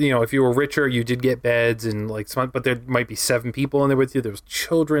see like if you were richer, you did get beds and like but there might be 7 people in there with you. There was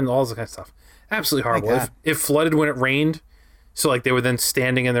children, all this kind of stuff. Absolutely horrible. It flooded when it rained, so like they were then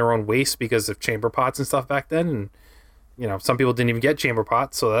standing in their own waste because of chamber pots and stuff back then. And some people didn't even get chamber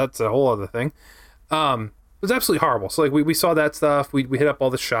pots, so that's a whole other thing. It was absolutely horrible. So like we saw that stuff. We hit up all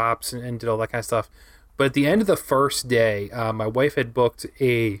the shops and did all that kind of stuff. But at the end of the first day, my wife had booked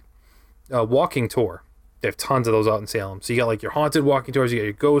a walking tour. They have tons of those out in Salem. So you got like your haunted walking tours, you got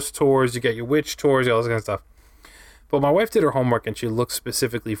your ghost tours, you got your witch tours, all this kind of stuff. But my wife did her homework and she looked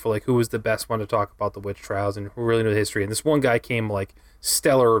specifically for like who was the best one to talk about the witch trials and who really knew the history. And this one guy came like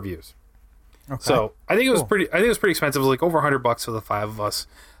stellar reviews. Okay. So I think it was pretty expensive. It was like over $100 for the 5 of us.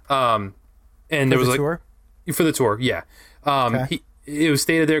 And there was like tour? For the tour, yeah. Okay. It was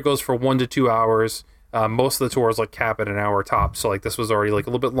stated there it goes for 1 to 2 hours. Most of the tours like cap at an hour top, so like this was already like a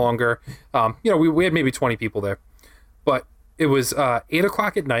little bit longer. We had maybe 20 people there, but it was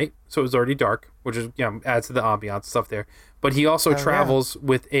 8:00 at night, so it was already dark, which is adds to the ambiance stuff there. But he also travels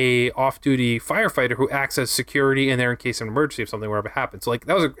with a off-duty firefighter who acts as security in there in case of an emergency if something were ever happen. So like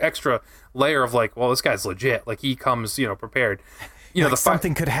that was an extra layer of like, well, this guy's legit. Like he comes, prepared. Like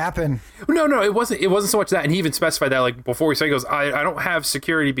something could happen. No, it wasn't so much that, and he even specified that like before we started. He goes, I don't have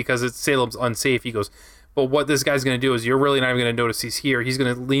security because Salem's unsafe. He goes, but what this guy's going to do is you're really not even going to notice he's here. He's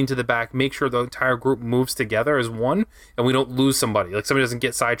going to lean to the back, make sure the entire group moves together as one, and we don't lose somebody. Like somebody doesn't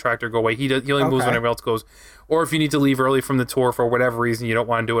get sidetracked or go away. He only moves when everyone else goes. Or if you need to leave early from the tour for whatever reason, you don't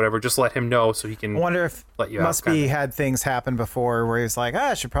want to do whatever, just let him know so he can. I wonder if let you must out, be had things happen before where he's like,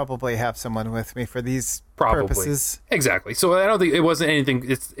 I should probably have someone with me for these purposes. Exactly. So I don't think it wasn't anything.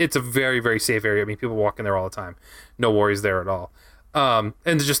 It's a very, very safe area. I mean, people walk in there all the time. No worries there at all. And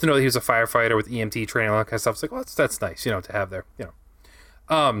just to know that he was a firefighter with EMT training, all that kind of stuff. It's like, well, that's nice, to have there.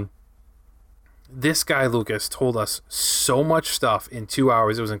 This guy Lucas told us so much stuff in 2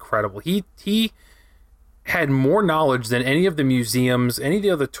 hours. It was incredible. He had more knowledge than any of the museums, any of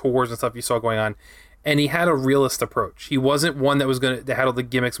the other tours and stuff you saw going on, and he had a realist approach. He wasn't one that had all the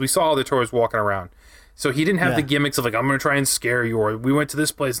gimmicks. We saw all the tours walking around, so he didn't have the gimmicks of like, I'm going to try and scare you, or we went to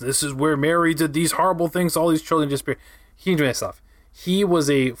this place, and this is where Mary did these horrible things, all these children disappeared. He didn't do that stuff. He was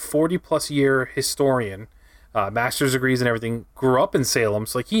a 40-plus year historian, master's degrees and everything, grew up in Salem,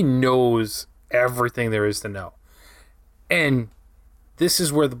 so like he knows everything there is to know. And this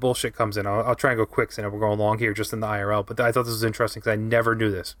is where the bullshit comes in. I'll try and go quick, so we're going long here just in the IRL, but I thought this was interesting because I never knew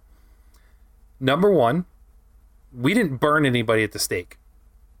this. Number one, we didn't burn anybody at the stake.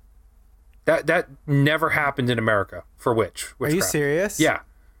 That never happened in America for witchcraft. Are you serious? Yeah.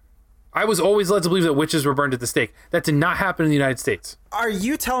 I was always led to believe that witches were burned at the stake. That did not happen in the United States. Are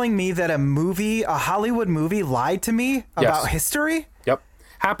you telling me that a Hollywood movie lied to me about history? Yep.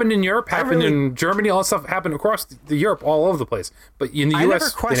 Happened in Europe, happened in Germany, all that stuff happened across the Europe, all over the place. But in the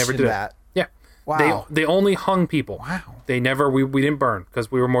U.S., they never did that. Yeah. Wow. They only hung people. Wow. They never, we didn't burn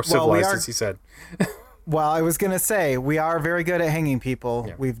because we were more civilized, as he said. Well, I was going to say, we are very good at hanging people.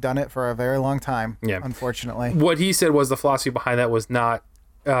 Yeah. We've done it for a very long time, unfortunately. What he said was the philosophy behind that was not,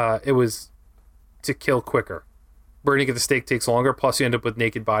 it was to kill quicker. Burning at the stake takes longer, plus you end up with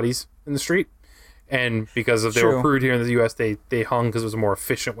naked bodies in the street. And because of they were crude here in the U.S., they hung because it was a more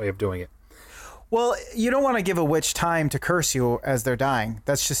efficient way of doing it. Well, you don't want to give a witch time to curse you as they're dying.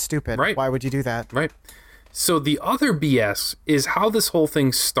 That's just stupid. Right. Why would you do that? Right. So the other BS is how this whole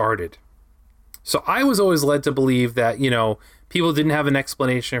thing started. So I was always led to believe that, people didn't have an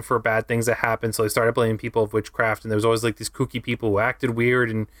explanation for bad things that happened, so they started blaming people of witchcraft, and there was always like these kooky people who acted weird,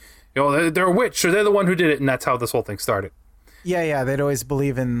 and they're a witch, or they're the one who did it, and that's how this whole thing started. Yeah, they'd always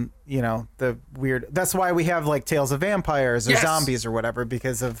believe in, the weird... That's why we have, like, tales of vampires or zombies or whatever,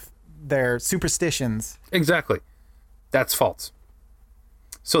 because of their superstitions. Exactly. That's false.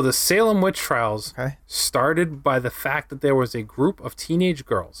 So the Salem witch trials started by the fact that there was a group of teenage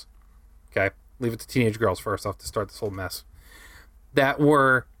girls, okay? Leave it to teenage girls first off to start this whole mess, that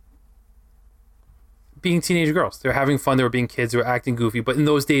were being teenage girls. They were having fun. They were being kids. They were acting goofy. But in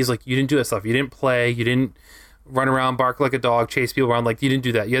those days, like, you didn't do that stuff. You didn't play. You didn't run around, bark like a dog, chase people around. Like, you didn't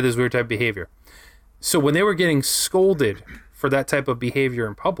do that. You had this weird type of behavior. So when they were getting scolded for that type of behavior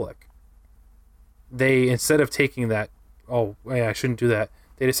in public, they, instead of taking that, oh, yeah, I shouldn't do that,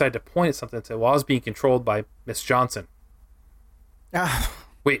 they decided to point at something and say, well, I was being controlled by Miss Johnson.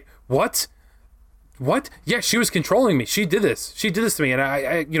 Wait, what? What? Yeah, she was controlling me. She did this. She did this to me, and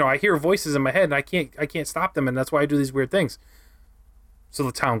I hear voices in my head, and I can't stop them, and that's why I do these weird things. So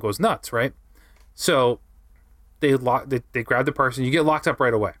the town goes nuts, right? So they grab the person. You get locked up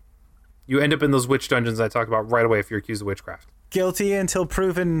right away. You end up in those witch dungeons I talked about right away if you're accused of witchcraft. Guilty until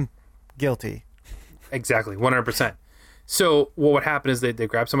proven guilty. Exactly, 100%. So what would happen is they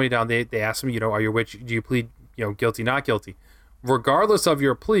grab somebody down. They ask them, are you a witch? Do you plead, guilty, not guilty? Regardless of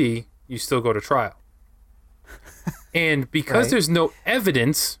your plea, you still go to trial. And because there's no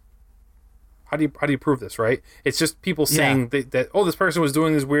evidence, how do you prove this, right? It's just people saying that this person was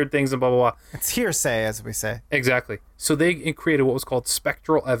doing these weird things and blah, blah, blah. It's hearsay, as we say. Exactly. So they created what was called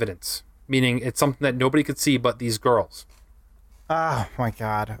spectral evidence, meaning it's something that nobody could see but these girls. Oh, my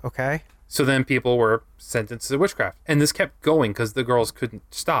God. Okay. So then people were sentenced to witchcraft. And this kept going because the girls couldn't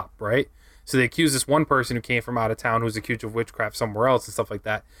stop, right? So they accused this one person who came from out of town who was accused of witchcraft somewhere else and stuff like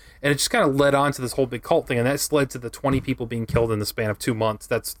that. And it just kind of led on to this whole big cult thing. And that's led to the 20 people being killed in the span of 2 months.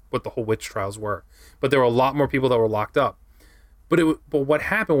 That's what the whole witch trials were. But there were a lot more people that were locked up. But what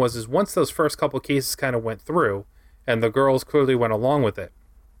happened was once those first couple of cases kind of went through and the girls clearly went along with it,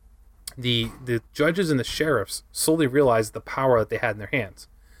 the judges and the sheriffs slowly realized the power that they had in their hands.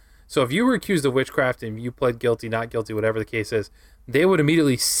 So if you were accused of witchcraft and you pled guilty, not guilty, whatever the case is, they would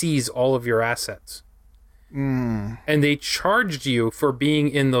immediately seize all of your assets. And they charged you for being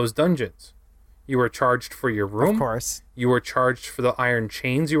in those dungeons. You were charged for your room. Of course. You were charged for the iron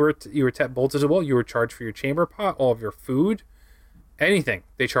chains you were bolted to the wall. You were charged for your chamber pot, all of your food, anything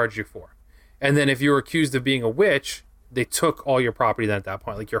they charged you for. And then if you were accused of being a witch, they took all your property then at that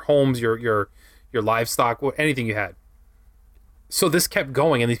point, like your homes, your livestock, anything you had. So this kept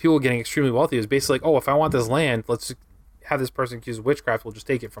going, and these people were getting extremely wealthy. It was basically like, oh, if I want this land, let's have this person accused of witchcraft. We'll just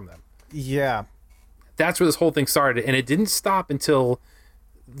take it from them. Yeah. That's where this whole thing started, and it didn't stop until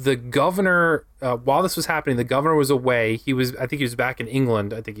the governor, while this was happening, the governor was away. I think he was back in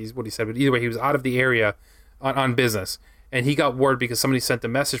England. I think he's what he said, but either way, he was out of the area on business, and he got word because somebody sent a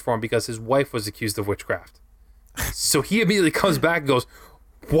message for him because his wife was accused of witchcraft. So he immediately comes back and goes,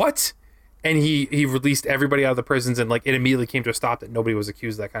 what? And he released everybody out of the prisons, and like it immediately came to a stop that nobody was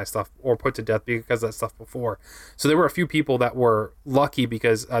accused of that kind of stuff or put to death because of that stuff before. So there were a few people that were lucky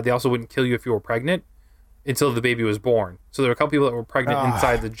because they also wouldn't kill you if you were pregnant until the baby was born. So there were a couple people that were pregnant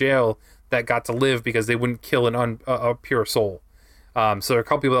inside the jail that got to live because they wouldn't kill a pure soul. So there are a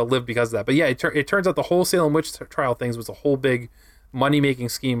couple people that lived because of that. But yeah, it turns out the whole Salem witch trial things was a whole big money-making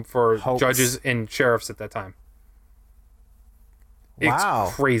scheme for judges and sheriffs at that time. Wow.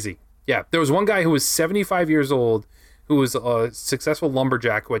 It's crazy. Yeah, there was one guy who was 75 years old who was a successful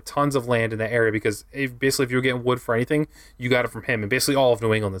lumberjack who had tons of land in that area because basically if you were getting wood for anything, you got it from him. And basically all of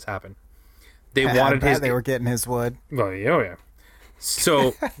New England this happened. They were getting his wood. Well, yeah.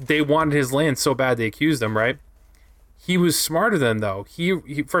 So they wanted his land so bad they accused him, right? He was smarter than though.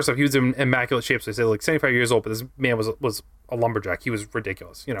 He first off, he was in immaculate shape. So they said like 75 years old, but this man was a lumberjack. He was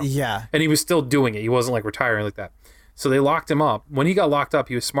ridiculous, Yeah. And he was still doing it. He wasn't like retiring like that. So they locked him up. When he got locked up,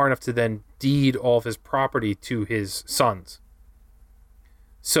 he was smart enough to then deed all of his property to his sons.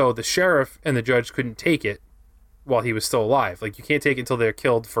 So the sheriff and the judge couldn't take it while he was still alive. Like, you can't take it until they're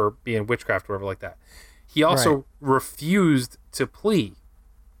killed for being witchcraft or whatever like that. He also refused to plea.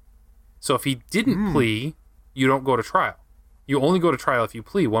 So if he didn't plea, you don't go to trial. You only go to trial if you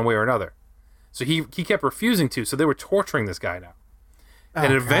plea one way or another. So he kept refusing to. So they were torturing this guy now.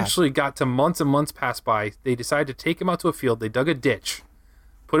 And it eventually got to months and months passed by. They decided to take him out to a field. They dug a ditch,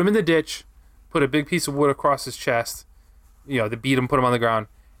 put him in the ditch, put a big piece of wood across his chest. They beat him, put him on the ground.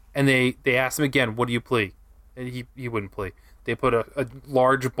 And they asked him again, what do you plea? And he wouldn't plea. They put a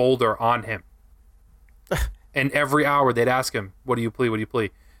large boulder on him. And every hour they'd ask him, what do you plea? What do you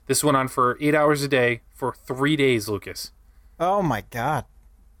plea? This went on for 8 hours a day for 3 days, Lucas. Oh, my God.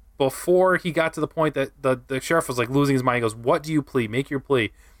 Before he got to the point that the sheriff was like losing his mind, he goes, what do you plea? Make your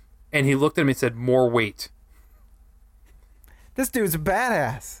plea. And he looked at him and said, more weight. This dude's a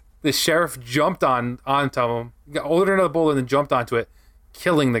badass. The sheriff jumped onto him, got older into the boulder, and then jumped onto it,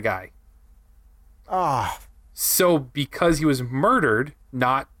 killing the guy. Oh. So because he was murdered,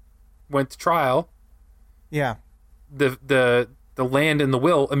 not went to trial, yeah, the land and the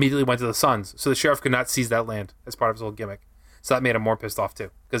will immediately went to the sons. So the sheriff could not seize that land as part of his whole gimmick. So that made him more pissed off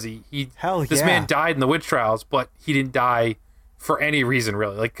too, because this man died in the witch trials, but he didn't die for any reason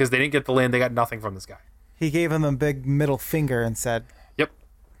really, like because they didn't get the land, they got nothing from this guy. He gave him a big middle finger and said, "Yep,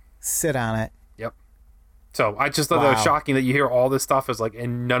 sit on it." Yep. So I just thought that was shocking that you hear all this stuff is like,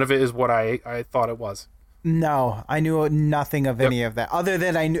 and none of it is what I thought it was. No, I knew nothing of any of that, other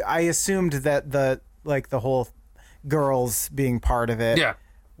than I assumed that the whole girls being part of it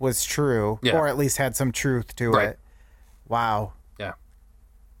was true, or at least had some truth to it. Wow. Yeah.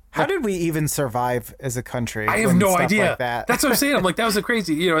 How did we even survive as a country? I have no idea. Like that? That's what I'm saying. I'm like, that was a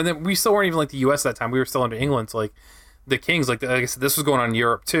crazy, and then we still weren't even like the U.S. at that time. We were still under England. So like the kings, like I said, this was going on in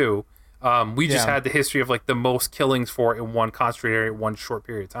Europe too. We just had the history of like the most killings for in one concentrated area, one short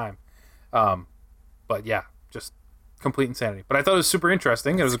period of time. But yeah, just complete insanity. But I thought it was super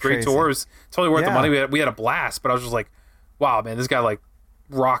interesting. It was a great tour. It was totally worth the money. We had a blast. But I was just like, wow, man, this guy like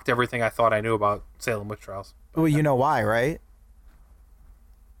rocked everything I thought I knew about Salem witch trials. Well, you know why, right?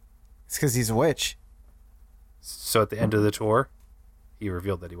 It's because he's a witch. So at the end of the tour, he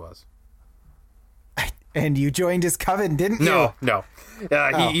revealed that he was. And you joined his coven, didn't you? No.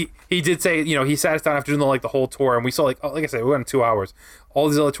 He did say, he sat us down after doing the whole tour, and we saw like I said, we went in 2 hours. All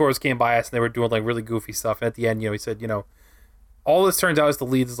these other tours came by us, and they were doing like really goofy stuff. And at the end, he said, all this turns out is the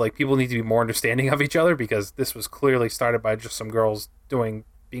lead is like people need to be more understanding of each other, because this was clearly started by just some girls being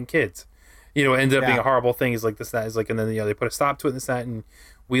kids. It ended up being a horrible thing. He's like this, that is like, and then they put a stop to it and this, that, and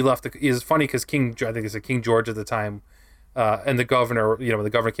we left. It was funny because I think it's King George at the time. And the governor, when the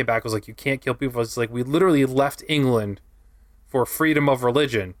governor came back, was like, you can't kill people. It's like, we literally left England for freedom of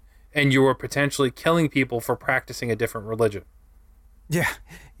religion, and you were potentially killing people for practicing a different religion. Yeah.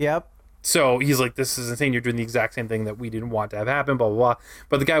 Yep. So he's like, this is insane. You're doing the exact same thing that we didn't want to have happen, blah, blah, blah.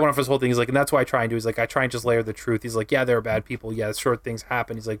 But the guy went off his whole thing. He's like, and that's what I try and do. He's like, I try and just layer the truth. He's like, yeah, there are bad people. Yeah, sure, things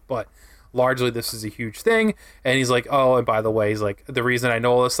happen. He's like, but largely this is a huge thing. And he's like, oh, and by the way, he's like, the reason I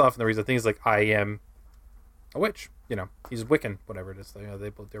know all this stuff and the reason things like I am a witch. He's Wiccan, whatever it is. They're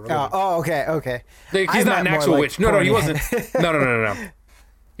religion. Okay. He's not an actual witch. No, he wasn't. No.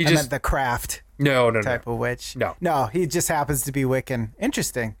 He meant the craft. No. Type of witch. No, he just happens to be Wiccan.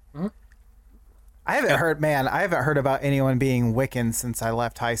 Interesting. Mm-hmm. I haven't heard about anyone being Wiccan since I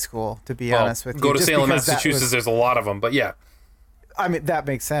left high school, to be honest with you. Go to Salem, Massachusetts. There's a lot of them, but yeah. I mean, that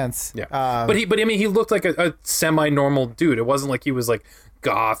makes sense. Yeah. But he looked like a semi-normal dude. It wasn't like he was like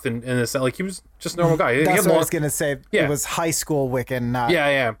goth and this, like he was just a normal guy. That's what I was gonna say. Yeah. It was high school Wiccan, not.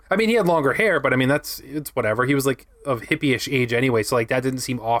 Yeah. I mean, he had longer hair, but I mean, it's whatever. He was like of hippie-ish age anyway, so like that didn't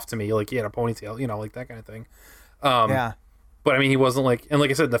seem off to me. Like he had a ponytail, like that kind of thing. Yeah. But I mean, he wasn't like, and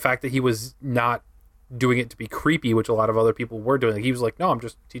like I said, the fact that he was not doing it to be creepy, which a lot of other people were doing. Like, he was like, no, I'm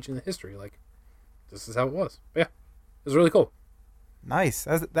just teaching the history. Like, this is how it was. But yeah, it was really cool. Nice.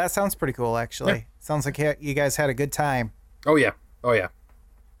 That sounds pretty cool, actually. Yeah. Sounds like you guys had a good time. Oh yeah.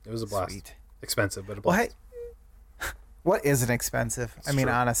 It was a blast. Sweet. Expensive, but a blast. Well, hey, what isn't expensive? It's true.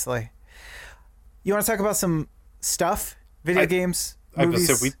 Honestly. You want to talk about some stuff? Video games,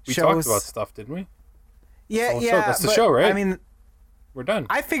 movies, we talked about stuff, didn't we? Yeah. That's the show, right? I mean, we're done.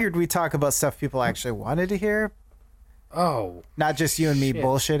 I figured we'd talk about stuff people actually wanted to hear. Oh. Not just you and me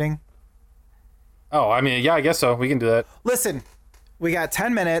bullshitting. Oh, I mean, yeah, I guess so. We can do that. Listen, we got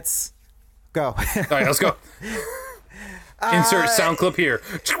 10 minutes. Go. All right, let's go. Insert sound clip here.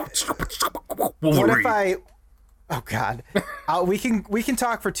 What if I... Oh, God. We can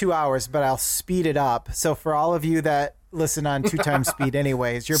talk for 2 hours, but I'll speed it up. So for all of you that listen on 2 times speed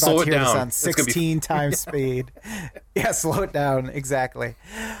anyways, you're about to hear this on 16 times speed. Yeah, slow it down. Exactly.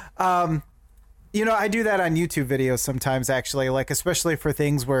 I do that on YouTube videos sometimes, actually, like especially for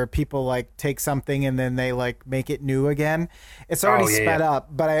things where people like take something and then they like make it new again. It's already sped up,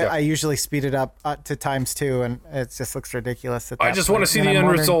 but I usually speed it up to ×2, and it just looks ridiculous. I just want to see the end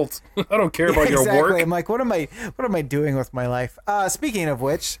result. I don't care about your work. I'm like, what am I doing with my life? Speaking of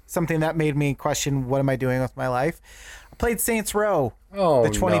which, something that made me question what am I doing with my life. I played Saints Row, the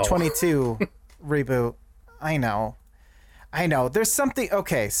 2022 reboot. I know. There's something.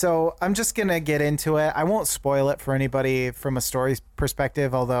 Okay, so I'm just going to get into it. I won't spoil it for anybody from a story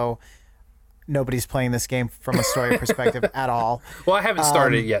perspective, although nobody's playing this game from a story perspective at all. Well, I haven't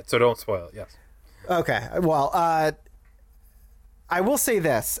started it yet, so don't spoil it. Yes. Okay. Well, I will say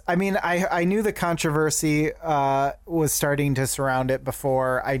this. I mean, I knew the controversy was starting to surround it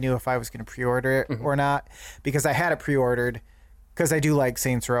before I knew if I was going to pre-order it or not, because I had it pre-ordered because I do like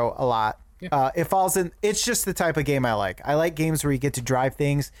Saints Row a lot. Yeah. It falls in. It's just the type of game I like. I like games where you get to drive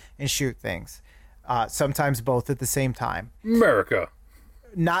things and shoot things. Sometimes both at the same time. America.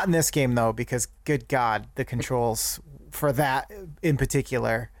 Not in this game though, because good God, the controls for that in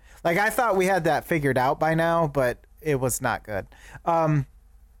particular. Like I thought we had that figured out by now, but it was not good. I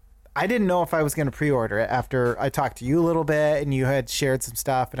didn't know if I was going to pre-order it after I talked to you a little bit and you had shared some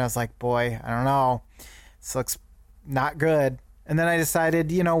stuff, and I was like, boy, I don't know. This looks not good. And then I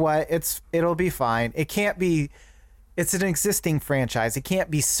decided, you know what, it'll be fine. It can't be. It's an existing franchise. It can't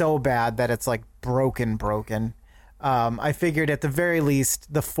be so bad that it's like broken. I figured at the very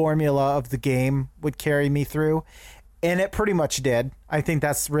least the formula of the game would carry me through, and it pretty much did. I think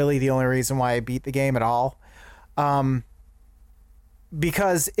that's really the only reason why I beat the game at all,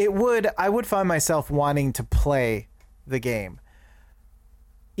 because I would find myself wanting to play the game,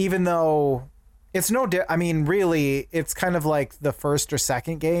 even though. It's I mean, really, it's kind of like the first or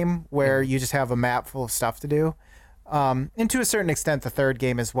second game where you just have a map full of stuff to do. And to a certain extent, the third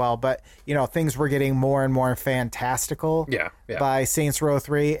game as well. But, things were getting more and more fantastical by Saints Row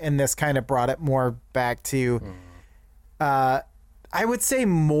 3. And this kind of brought it more back to, I would say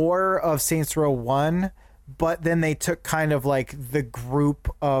more of Saints Row 1. But then they took kind of like the group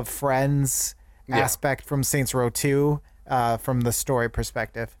of friends aspect from Saints Row 2 from the story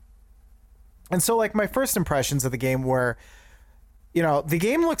perspective. And so, like, my first impressions of the game were, the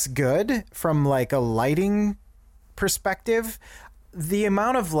game looks good from, like, a lighting perspective. The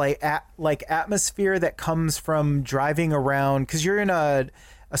amount of, atmosphere that comes from driving around, because you're in a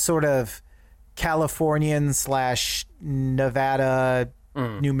sort of Californian / Nevada,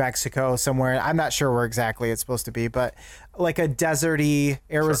 New Mexico, somewhere. I'm not sure where exactly it's supposed to be, but, like, a deserty,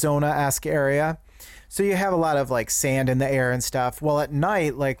 Arizona-esque area. So you have a lot of like sand in the air and stuff. Well, at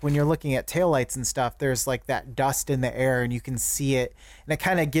night, like when you're looking at taillights and stuff, there's like that dust in the air and you can see it. And it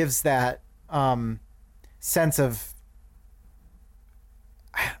kind of gives that sense of,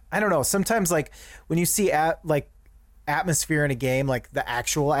 I don't know. Sometimes like when you see atmosphere in a game, like the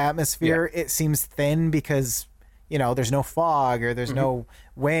actual atmosphere, it seems thin because, there's no fog or there's no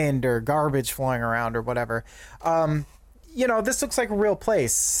wind or garbage flowing around or whatever. This looks like a real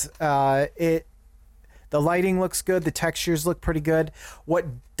place. The lighting looks good. The textures look pretty good. What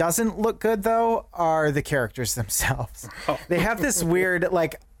doesn't look good, though, are the characters themselves. They have this weird,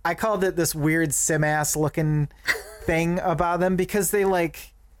 like, I called it this weird sim-ass looking thing about them because they kind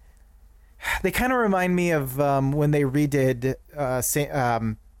of remind me of when they redid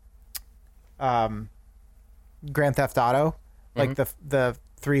Grand Theft Auto, like the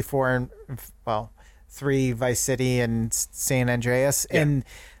 3, 4, and 3 Vice City and San Andreas. Yeah. And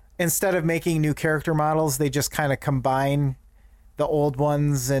instead of making new character models, they just kind of combine the old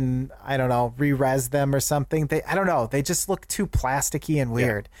ones and, I don't know, re-res them or something. I don't know. They just look too plasticky and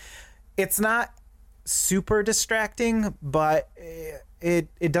weird. Yeah. It's not super distracting, but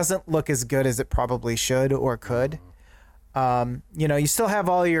it doesn't look as good as it probably should or could. You still have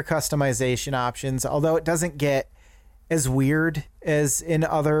all your customization options, although it doesn't get as weird as in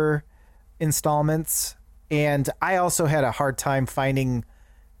other installments. And I also had a hard time finding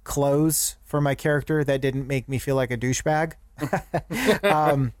clothes for my character that didn't make me feel like a douchebag.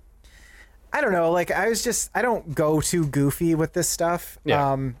 I don't know. Like I don't go too goofy with this stuff.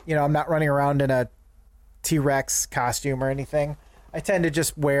 Yeah. I'm not running around in a T-Rex costume or anything. I tend to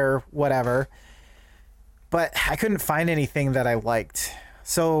just wear whatever, but I couldn't find anything that I liked.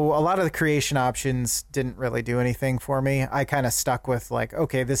 So a lot of the creation options didn't really do anything for me. I kind of stuck with like,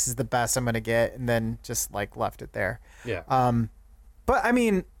 okay, this is the best I'm going to get. And then just like left it there. Yeah. But I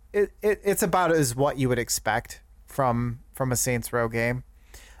mean, it's about as what you would expect from a Saints Row game.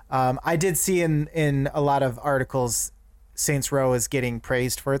 I did see in a lot of articles, Saints Row is getting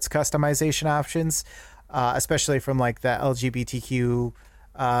praised for its customization options, especially from like the LGBTQ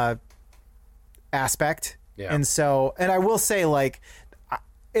aspect. Yeah. And I will say, like,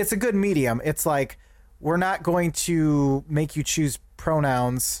 it's a good medium. It's like, we're not going to make you choose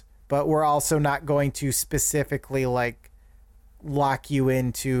pronouns, but we're also not going to specifically, like, lock you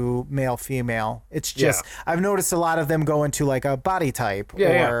into male, female. It's just, I've noticed a lot of them go into, like, a body type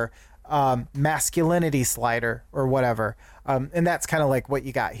or masculinity slider or whatever. And that's kind of like what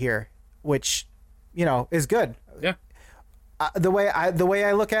you got here, which, you know, is good. Yeah. The way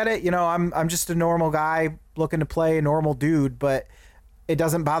I look at it, you know, I'm just a normal guy looking to play, a normal dude, but it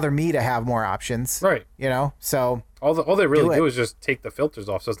doesn't bother me to have more options. Right. You know, so all they really do is just take the filters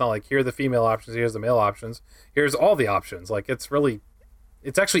off. So it's not like, here are the female options, here's the male options, here's all the options. Like, it's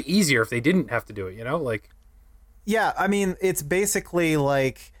actually easier if they didn't have to do it, you know? Like, yeah, I mean, it's basically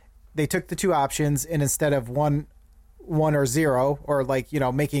like they took the two options, and instead of one or zero, or, like, you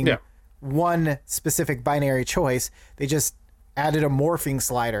know, making one specific binary choice, they just added a morphing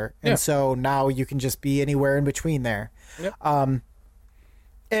slider. And so now you can just be anywhere in between there. Yep.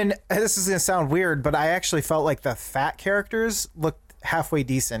 And this is going to sound weird, but I actually felt like the fat characters looked halfway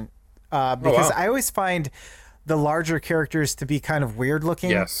decent. Because I always find the larger characters to be kind of weird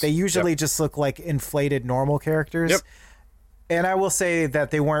looking. Yes. They usually just look like inflated normal characters. Yep. And I will say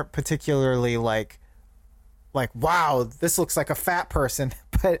that they weren't particularly like, wow, this looks like a fat person.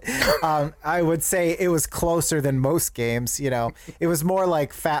 But I would say it was closer than most games. You know, it was more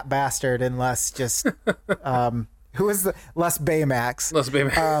like fat bastard and less just who is the less Baymax. Less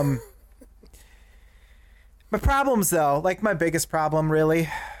Baymax. My problems, though, like my biggest problem really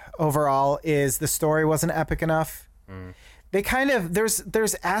overall is the story wasn't epic enough. They kind of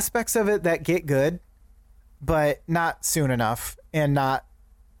there's aspects of it that get good, but not soon enough, and not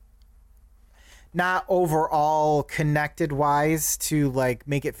overall connected wise to, like,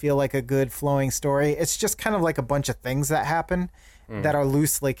 make it feel like a good flowing story. It's just kind of like a bunch of things that happen that are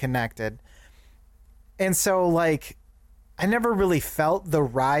loosely connected. And so, like, I never really felt the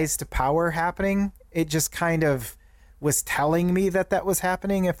rise to power happening. It just kind of was telling me that was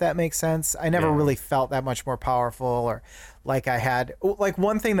happening, if that makes sense. I never really felt that much more powerful, or like I had, like,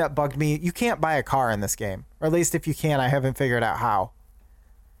 one thing that bugged me, you can't buy a car in this game, or at least if you can, I haven't figured out how.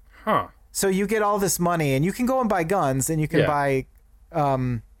 Huh. So you get all this money, and you can go and buy guns, and you can buy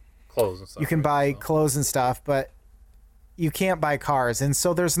clothes and stuff. You can buy clothes and stuff, but you can't buy cars. And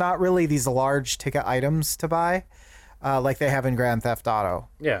so there's not really these large ticket items to buy like they have in Grand Theft Auto.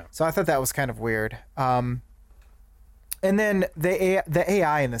 Yeah. So I thought that was kind of weird. And then the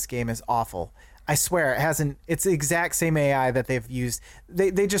AI in this game is awful. I swear it's the exact same AI that they've used.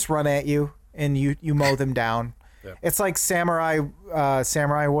 They just run at you and you mow them down. Yeah. It's like Samurai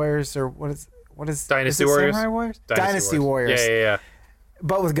Warriors, or what is Dynasty Warriors? Samurai Warriors? Dynasty Warriors. Yeah.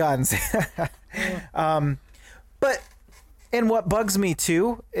 But with guns. But and what bugs me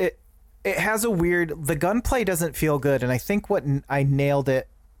too, it has the gunplay doesn't feel good, and I think what I nailed it,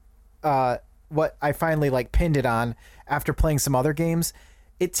 what I finally, like, pinned it on after playing some other games,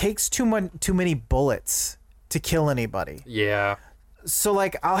 it takes too many bullets to kill anybody. Yeah. So,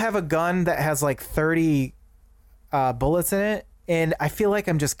 like, I'll have a gun that has like 30 bullets in it, and I feel like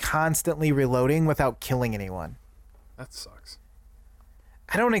I'm just constantly reloading without killing anyone. That sucks.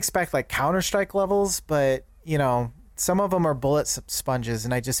 I don't expect, like, Counter-Strike levels, but, you know, some of them are bullet sponges,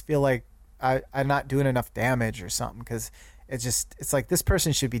 and I just feel like I'm not doing enough damage or something, because it's like, this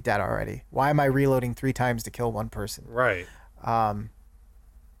person should be dead already. Why am I reloading 3 times to kill one person? Right.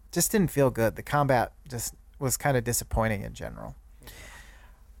 Just didn't feel good. The combat just was kind of disappointing in general.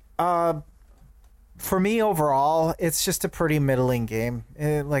 For me overall, it's just a pretty middling game.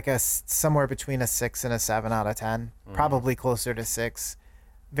 Like somewhere between a 6 and a 7 out of 10. Probably closer to 6.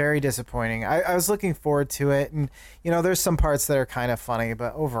 Very disappointing. I was looking forward to it, and, you know, there's some parts that are kind of funny,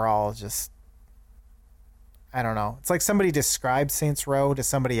 but overall, just, I don't know. It's like somebody described Saints Row to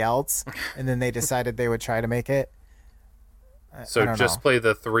somebody else, and then they decided they would try to make it. So just play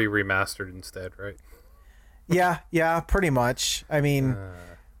the 3 remastered instead, right? Yeah, pretty much. I mean,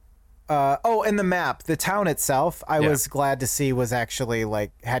 and the map, the town itself, I was glad to see was actually,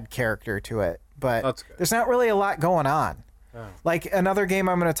 like, had character to it, but there's not really a lot going on. Oh. Like, another game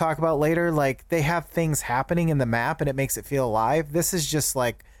I'm going to talk about later, like, they have things happening in the map and it makes it feel alive. This is just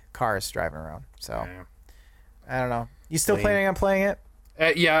like cars driving around. So I don't know. You still planning on playing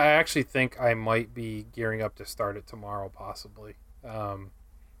it? Yeah, I actually think I might be gearing up to start it tomorrow, possibly.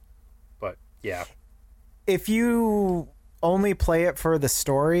 But yeah, if you only play it for the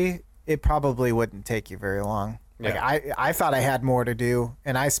story, it probably wouldn't take you very long. Like, I thought I had more to do,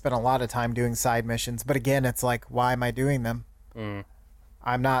 and I spent a lot of time doing side missions. But again, it's like, why am I doing them?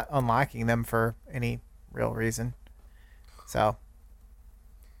 I'm not unlocking them for any real reason. So,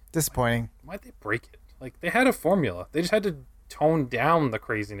 Disappointing. Why'd they break it? Like, they had a formula. They just had to tone down the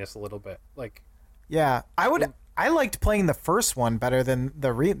craziness a little bit. Like, yeah, I liked playing the first one better than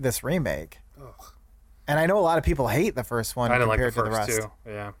this remake. Ugh. And I know a lot of people hate the first one compared to the rest. Too.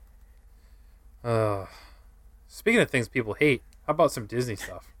 Yeah. Speaking of things people hate, how about some Disney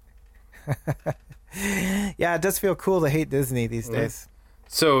stuff? Yeah, it does feel cool to hate Disney these days.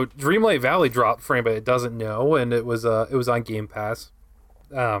 So Dreamlight Valley dropped for anybody that doesn't know, and it was on Game Pass.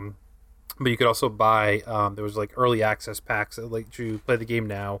 But you could also buy there was like early access packs that let you play the game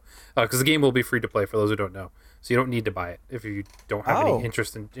now, because the game will be free to play for those who don't know. So you don't need to buy it if you don't have any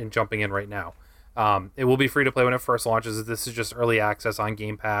interest in jumping in right now. It will be free to play when it first launches. This is just early access on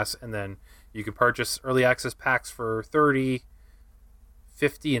Game Pass, and then you can purchase early access packs for $30,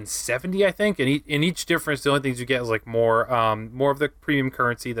 $50, and $70, I think. And in each difference, the only things you get is like more of the premium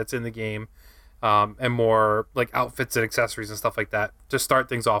currency that's in the game, and more like outfits and accessories and stuff like that to start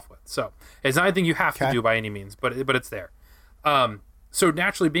things off with. So it's not anything you have to do by any means, but it's there. So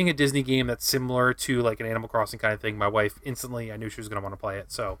naturally, being a Disney game that's similar to like an Animal Crossing kind of thing, my wife instantly, I knew she was going to want to play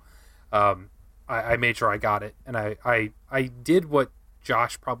it. So I made sure I got it, and I did what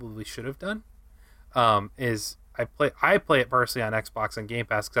Josh probably should have done. Is I play it personally on Xbox and Game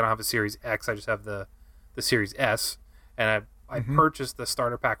Pass because I don't have a Series X. I just have the Series S, and I purchased the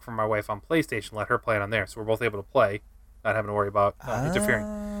starter pack for my wife on PlayStation. Let her play it on there, so we're both able to play, not having to worry about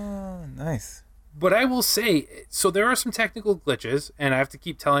interfering. Nice. But I will say, so there are some technical glitches, and I have to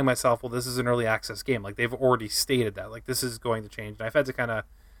keep telling myself, well, this is an early access game. Like, they've already stated that. Like, this is going to change. And I've had to kind of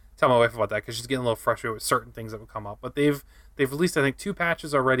tell my wife about that because she's getting a little frustrated with certain things that would come up. But they've released, I think, 2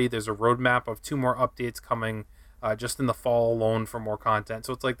 patches already. There's a roadmap of 2 more updates coming just in the fall alone for more content.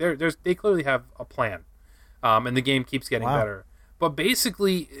 So it's like they clearly have a plan, and the game keeps getting better. But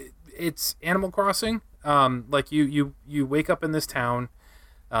basically, it's Animal Crossing. Like you wake up in this town.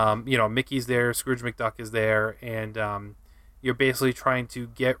 Mickey's there, Scrooge McDuck is there, and you're basically trying to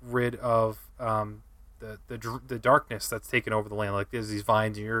get rid of the darkness that's taken over the land. Like, there's these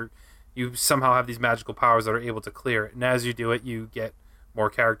vines, and you somehow have these magical powers that are able to clear it. And as you do it, you get more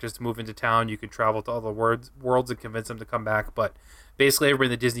characters to move into town. You can travel to other worlds and convince them to come back. But basically, everybody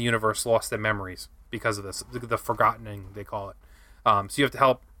in the Disney universe lost their memories because of this, the forgottening, they call it. So you have to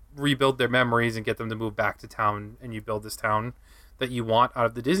help rebuild their memories and get them to move back to town, and you build this town that you want out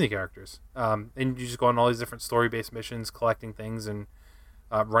of the Disney characters. And you just go on all these different story-based missions, collecting things and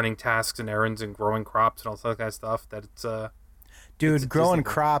running tasks and errands and growing crops and all that kind of stuff. That it's dude, growing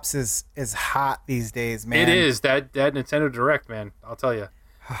crops is hot these days, man. It is. That Nintendo Direct, man. I'll tell you.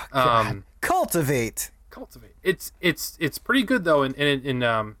 Oh, God. Cultivate. It's pretty good though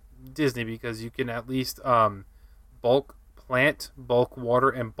in Disney, because you can at least bulk plant, bulk water,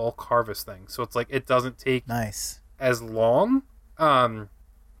 and bulk harvest things. So it's like it doesn't take as long. So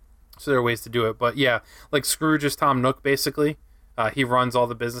there are ways to do it, but yeah, like Scrooge is Tom Nook basically. He runs all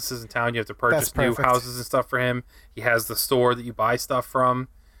the businesses in town. You have to purchase new houses and stuff for him. He has the store that you buy stuff from,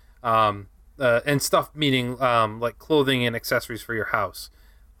 and stuff meaning like clothing and accessories for your house.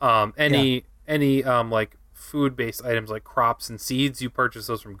 Any like food based items like crops and seeds, you purchase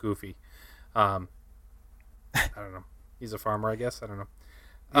those from Goofy. I don't know. He's a farmer, I guess. I don't know.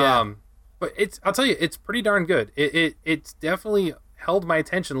 Yeah. But I'll tell you, it's pretty darn good. It's definitely held my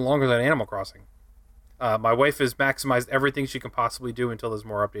attention longer than Animal Crossing. My wife has maximized everything she can possibly do until there's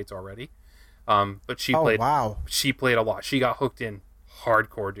more updates already. But she played a lot. She got hooked in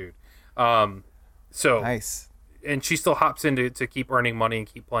hardcore, dude. So nice. And she still hops in to keep earning money and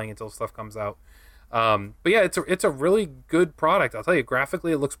keep playing until stuff comes out. But yeah, it's a really good product. I'll tell you,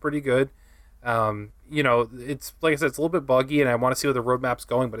 graphically it looks pretty good. It's like I said, it's a little bit buggy, and I want to see where the roadmap's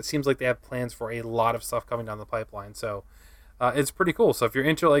going, but it seems like they have plans for a lot of stuff coming down the pipeline. So it's pretty cool. So if you're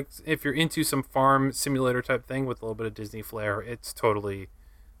into some farm simulator type thing with a little bit of Disney flair, it's totally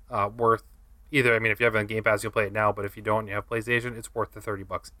worth either. I mean, if you have it on Game Pass, you'll play it now, but if you don't and you have PlayStation, it's worth the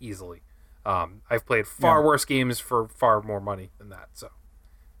 $30 easily. I've played far worse games for far more money than that. So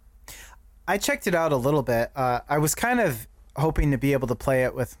I checked it out a little bit. I was kind of hoping to be able to play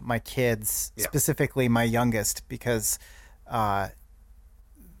it with my kids, specifically my youngest, because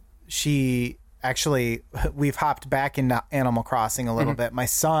we've hopped back into Animal Crossing a little bit. My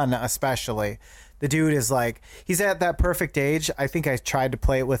son especially. The dude is like, he's at that perfect age. I think I tried to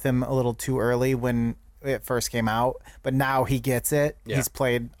play it with him a little too early when it first came out, but now he gets it. Yeah. He's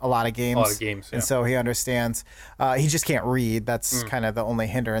played a lot of games. And so he understands. He just can't read. That's kind of the only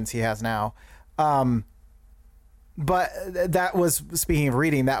hindrance he has now. But that was, speaking of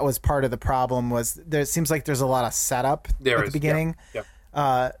reading, that was part of the problem. Was there? It seems like there's a lot of setup at the beginning.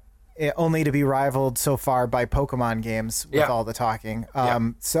 only to be rivaled so far by Pokemon games with all the talking.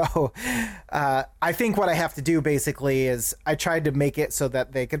 So I think what I have to do basically is I tried to make it so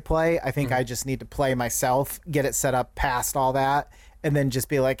that they could play. I think I just need to play myself, get it set up past all that, and then just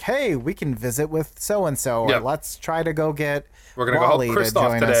be like, hey, we can visit with so-and-so, or let's try to go get We're going to go help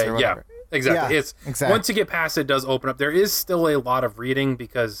Kristoff today. Yeah, exactly. Exactly. Once you get past it, does open up. There is still a lot of reading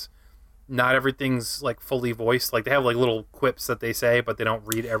because not everything's like fully voiced. Like they have like little quips that they say, but they don't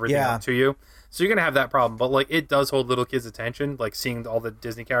read everything up to you. So you're going to have that problem. But like it does hold little kids' attention, like seeing all the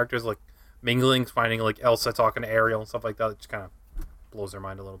Disney characters like mingling, finding like Elsa talking to Ariel and stuff like that. It just kind of blows their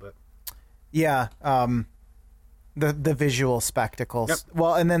mind a little bit. Yeah. The visual spectacles. Yep.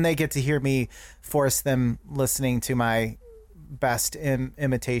 Well, and then they get to hear me force them listening to my best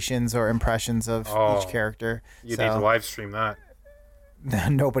imitations or impressions of each character. You need to live stream that.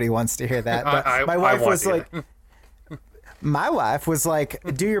 Nobody wants to hear that. But my wife was like,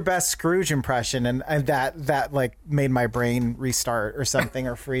 do your best Scrooge impression, and that like made my brain restart or something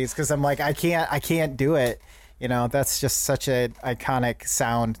or freeze, because I'm like, I can't do it. You know, that's just such an iconic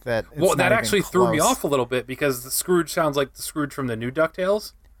sound that that actually threw me off a little bit, because the Scrooge sounds like the Scrooge from the new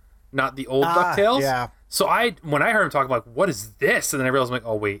DuckTales, not the old DuckTales. Yeah. So when I heard him talk, I'm like, what is this? And then I realized, I'm like,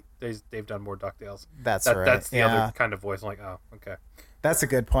 oh wait, they've done more DuckTales. That's right. That's the other kind of voice. I'm like, oh, okay. That's a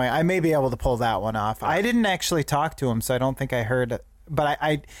good point. I may be able to pull that one off. I didn't actually talk to him, so I don't think I heard it. But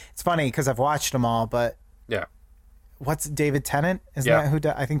it's funny because I've watched them all. But yeah, what's David Tennant? Isn't that who?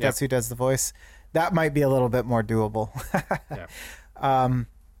 I think that's who does the voice. That might be a little bit more doable. Yeah.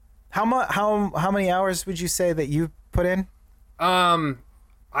 How many hours would you say that you put in?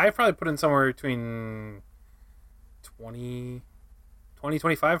 I probably put in somewhere between 20,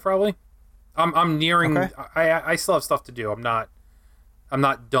 25 probably. I'm nearing. Okay. I still have stuff to do. I'm not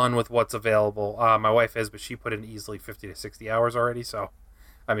done with what's available. My wife is, but she put in easily 50 to 60 hours already. So,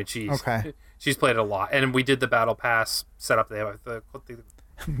 I mean, she's played it a lot. And we did the Battle Pass setup. They have not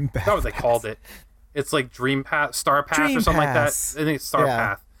what they called it. It's like Dream Path, Star Path, or something like that. I think it's Star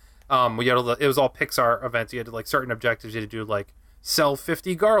Path. It was all Pixar events. You had to, like, certain objectives. You had to do, like, sell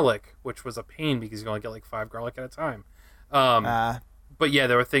 50 garlic, which was a pain because you only get like 5 garlic at a time. But yeah,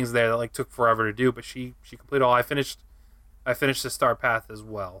 there were things there that like took forever to do. But she completed all. I finished the Star Path as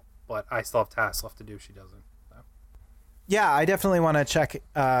well, but I still have tasks left to do. She doesn't. So. Yeah, I definitely want to check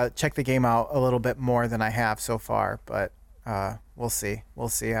the game out a little bit more than I have so far, but we'll see.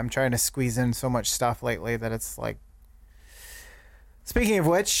 I'm trying to squeeze in so much stuff lately that it's like. Speaking of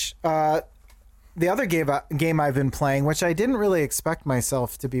which, the other game I've been playing, which I didn't really expect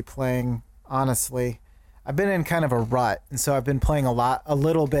myself to be playing, honestly. I've been in kind of a rut, and so I've been playing a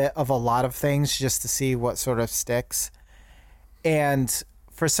little bit of a lot of things just to see what sort of sticks. And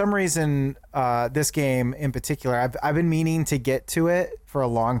for some reason, this game in particular, I've been meaning to get to it for a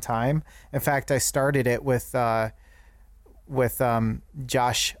long time. In fact, I started it with Josh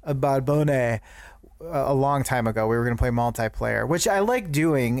Barbone a long time ago. We were going to play multiplayer, which I like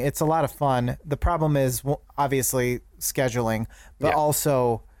doing. It's a lot of fun. The problem is obviously scheduling, but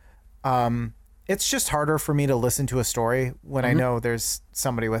also it's just harder for me to listen to a story when I know there's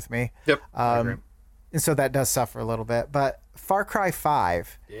somebody with me. Yep. I agree. And so that does suffer a little bit. But Far Cry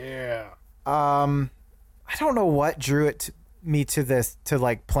 5. Yeah. I don't know what drew me to this, to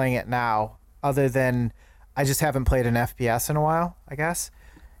like playing it now, other than I just haven't played an FPS in a while, I guess.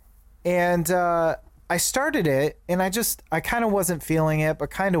 And I started it, and I kind of wasn't feeling it, but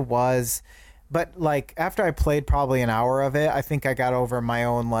kind of was. But like after I played probably an hour of it, I think I got over my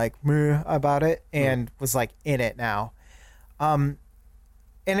own like meh about it and was like in it now. And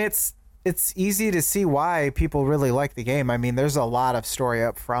it's easy to see why people really like the game. I mean, there's a lot of story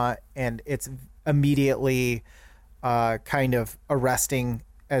up front, and it's immediately kind of arresting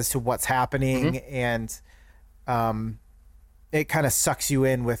as to what's happening, and it kind of sucks you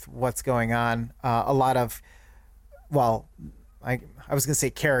in with what's going on. A lot of, well, I was going to say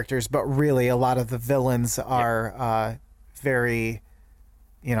characters, but really a lot of the villains are very,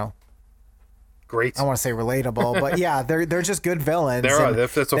 great. I want to say relatable, but yeah, they're just good villains.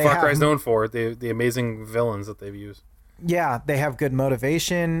 That's what Far Cry is known for, the amazing villains that they've used. Yeah, they have good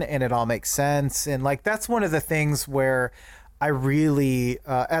motivation, and it all makes sense. And like that's one of the things where I really,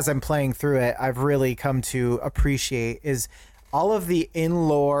 as I'm playing through it, I've really come to appreciate is all of the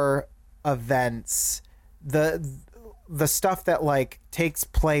in-lore events, the stuff that like takes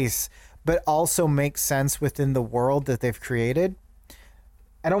place, but also makes sense within the world that they've created.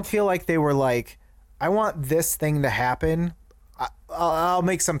 I don't feel like they were like, I want this thing to happen. I'll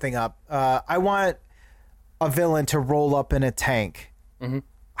make something up. I want a villain to roll up in a tank.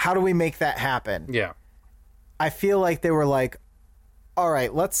 How do we make that happen? Yeah. I feel like they were like, all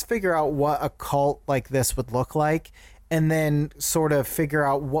right, let's figure out what a cult like this would look like, and then sort of figure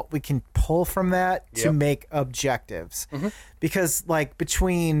out what we can pull from that to make objectives. Because like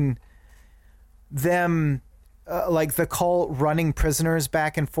between them, like the cult running prisoners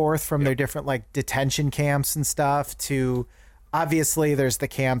back and forth from their different like detention camps and stuff to obviously there's the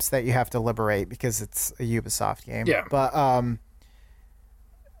camps that you have to liberate because it's a Ubisoft game. Yeah. But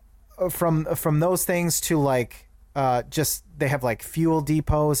from those things to like just they have like fuel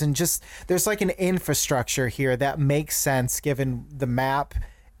depots and just there's like an infrastructure here that makes sense given the map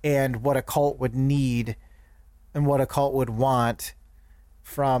and what a cult would need and what a cult would want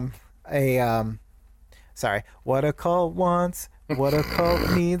from a what a cult wants, what a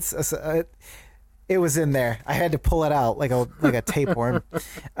cult needs. It was in there. I had to pull it out like a tapeworm.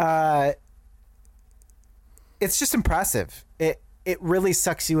 It's just impressive. It really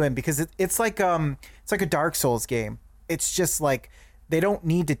sucks you in because it's like a Dark Souls game. It's just like they don't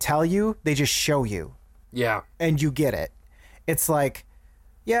need to tell you, they just show you. Yeah. And you get it. It's like,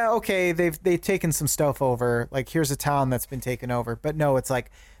 yeah, okay, they've taken some stuff over. Like here's a town that's been taken over. But no, it's like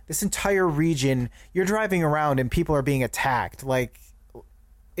this entire region, you're driving around and people are being attacked. Like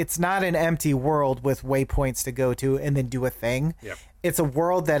it's not an empty world with waypoints to go to and then do a thing. Yep. It's a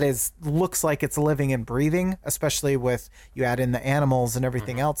world that looks like it's living and breathing, especially with you add in the animals and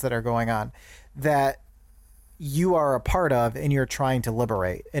everything else that are going on that you are a part of and you're trying to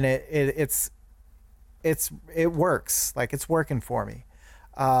liberate. And it works. Like it's working for me.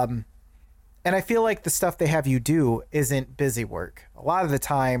 And I feel like the stuff they have you do isn't busy work. A lot of the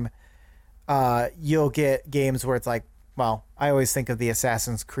time, you'll get games where it's like, well, I always think of the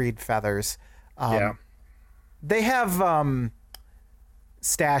Assassin's Creed feathers. They have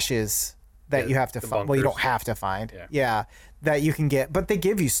stashes that you have to find. Well, you don't have to find. Yeah, that you can get, but they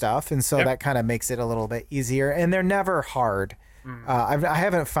give you stuff, and so that kind of makes it a little bit easier. And they're never hard. I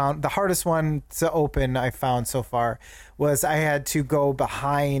haven't found the hardest one to open I found so far was I had to go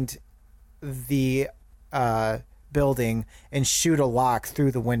behind the building and shoot a lock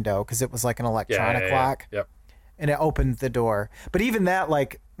through the window because it was like an electronic lock. Yep. And it opened the door. But even that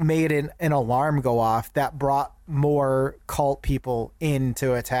like made an alarm go off that brought more cult people in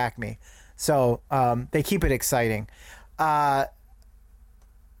to attack me. So they keep it exciting. The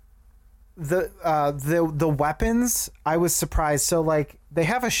weapons, I was surprised. So like they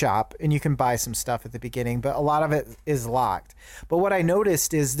have a shop and you can buy some stuff at the beginning, but a lot of it is locked. But what I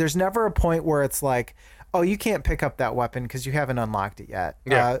noticed is there's never a point where it's like, oh, you can't pick up that weapon because you haven't unlocked it yet.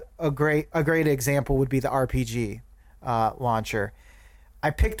 Yeah. A great example would be the RPG launcher.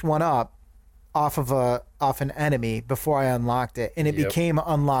 I picked one up off an enemy before I unlocked it, and it became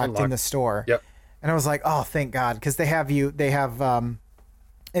unlocked in the store. Yep. And I was like, oh, thank God, because they have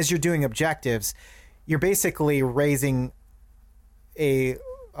as you're doing objectives, you're basically raising a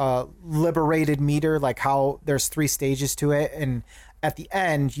liberated meter, like how there's 3 stages to it, and at the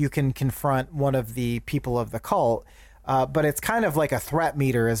end you can confront one of the people of the cult, but it's kind of like a threat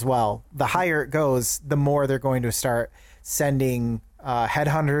meter as well. The higher it goes, the more they're going to start sending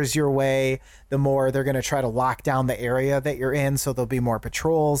headhunters your way, the more they're going to try to lock down the area that you're in, so there'll be more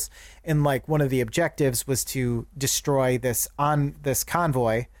patrols. And like one of the objectives was to destroy this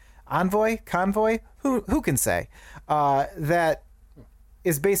convoy, who can say, that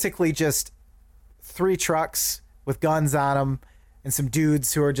is basically just 3 trucks with guns on them and some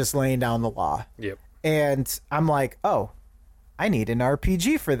dudes who are just laying down the law. Yep. And I'm like, oh, I need an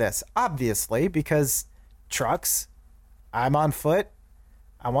RPG for this, obviously, because trucks, I'm on foot,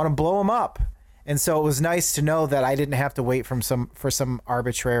 I want to blow them up. And so it was nice to know that I didn't have to wait for some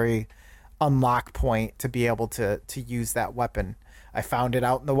arbitrary unlock point to be able to use that weapon. I found it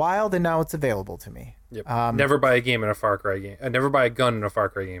out in the wild, and now it's available to me. Yep. Never buy a game in a Far Cry game. Never buy a gun in a Far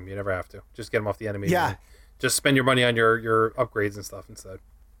Cry game. You never have to. Just get them off the enemy. Yeah. Just spend your money on your upgrades and stuff instead.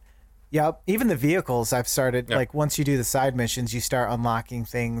 Yep. Even the vehicles I've started, like once you do the side missions, you start unlocking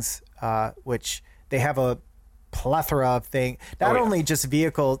things, which they have a plethora of things. Not only just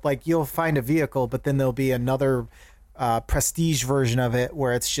vehicle, like you'll find a vehicle, but then there'll be another prestige version of it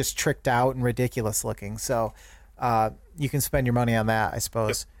where it's just tricked out and ridiculous looking. So you can spend your money on that, I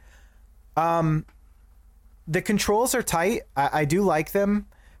suppose. Yep. The controls are tight. I do like them.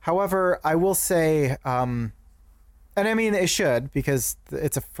 However, I will say, and I mean it should because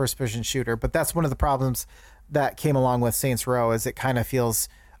it's a first-person shooter, but that's one of the problems that came along with Saints Row is it kind of feels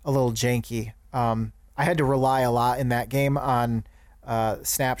a little janky. I had to rely a lot in that game on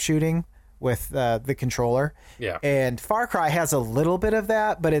snap shooting with the controller. Yeah. And Far Cry has a little bit of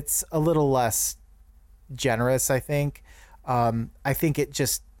that, but it's a little less generous, I think. I think it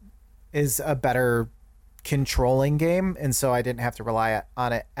just is a better controlling game, and so I didn't have to rely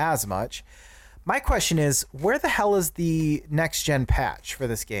on it as much. My question is, where the hell is the next gen patch for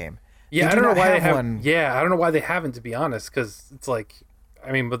this game? Yeah, I don't know why they haven't. Yeah, I don't know why they haven't, to be honest, because it's like,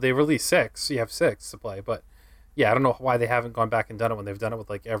 I mean, but they released 6, so you have 6 to play. But yeah, I don't know why they haven't gone back and done it when they've done it with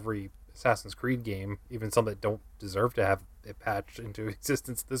like every Assassin's Creed game, even some that don't deserve to have it patched into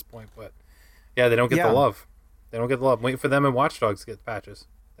existence at this point. But yeah, they don't get the love. They don't get the love. I'm waiting for them and Watch Dogs to get patches.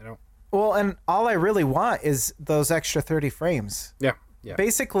 They don't. Well, and all I really want is those extra 30 frames. Yeah.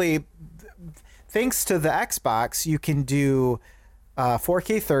 Basically, thanks to the Xbox, you can do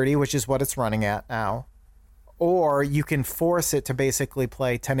 4K 30, which is what it's running at now, or you can force it to basically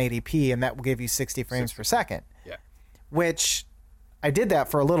play 1080p, and that will give you 60 frames per second. Yeah. Which I did that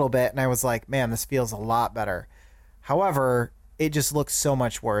for a little bit, and I was like, man, this feels a lot better. However, it just looks so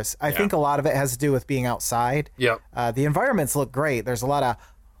much worse. I think a lot of it has to do with being outside. Yep. The environments look great. There's a lot of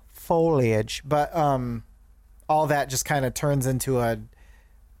foliage, but all that just kind of turns into a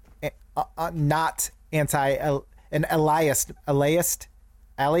not an aliased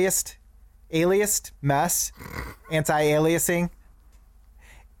mess, anti-aliasing.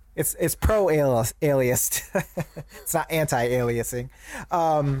 It's pro-aliased. It's not anti-aliasing.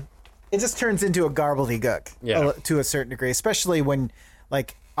 It just turns into a gobbledygook to a certain degree, especially when,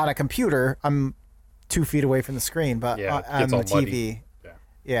 like, on a computer, I'm 2 feet away from the screen, but on the TV,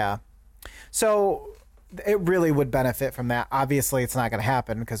 yeah. So it really would benefit from that. Obviously, it's not going to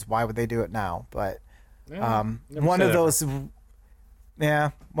happen because why would they do it now? But one of those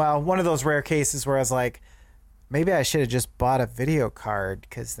rare cases where I was like, maybe I should have just bought a video card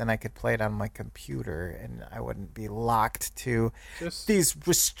because then I could play it on my computer and I wouldn't be locked to these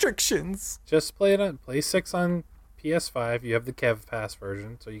restrictions. Just play 6 on PS5. You have the Kev Pass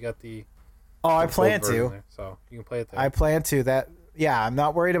version, so you got the. Oh, I plan to. There, so you can play it there. I plan to. That. Yeah, I'm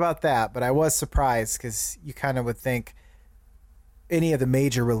not worried about that, but I was surprised because you kind of would think any of the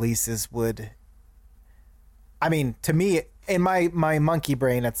major releases would. I mean, to me, in my monkey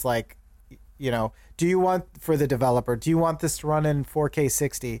brain, it's like, do you want, for the developer, do you want this to run in 4K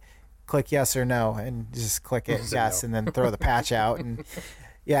 60? Click yes or no, and just click it yes, and then throw the patch out. And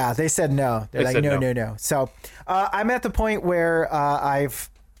yeah, they said no. They're like, no. So I'm at the point where I've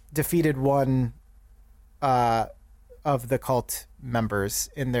defeated one of the cult members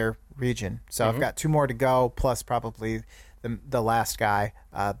in their region. So I've got 2 more to go, plus probably the last guy.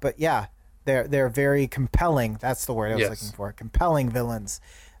 But yeah, they're very compelling. That's the word I was looking for. Compelling villains.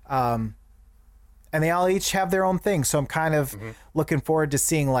 And they all each have their own thing. So I'm kind of looking forward to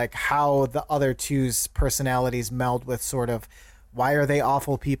seeing like how the other two's personalities meld with sort of why are they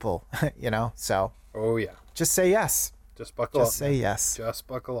awful people, So. Oh yeah. Just say yes. Just buckle up. Just say yes. Just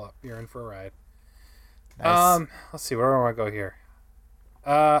buckle up. You're in for a ride. Nice. Let's see. Where do I want to go here?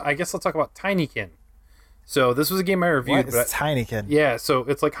 I guess I'll talk about Tinykin. So this was a game I reviewed. What is Tinykin? Yeah, so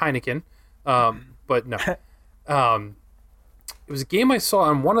it's like Heineken, but no. It was a game I saw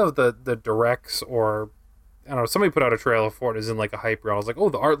on one of the directs, or I don't know, somebody put out a trailer for it. It was in like a hype reel. I was like, oh,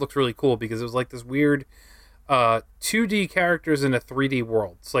 the art looks really cool because it was like this weird 2D characters in a 3D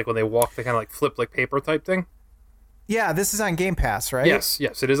world. It's like when they walk, they kind of like flip like paper type thing. Yeah, this is on Game Pass, right? Yes,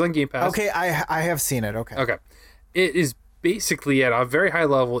 it is on Game Pass. Okay, I have seen it. Okay. It is basically at a very high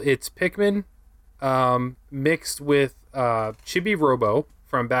level. It's Pikmin mixed with Chibi Robo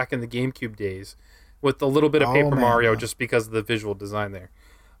from back in the GameCube days, with a little bit of Paper Mario just because of the visual design there.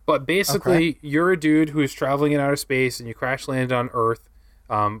 But basically, you're a dude who is traveling in outer space, and you crash landed on Earth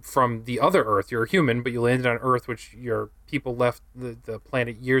from the other Earth. You're a human, but you landed on Earth, which your people left the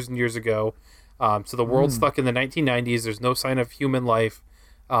planet years and years ago. So the world's stuck in the 1990s. There's no sign of human life.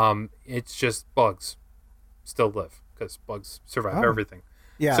 It's just bugs still live because bugs survive everything.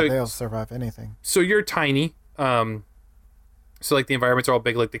 Yeah, they'll survive anything. So you're tiny. So like the environments are all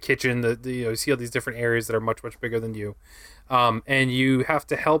big, like the kitchen. You see all these different areas that are much bigger than you, and you have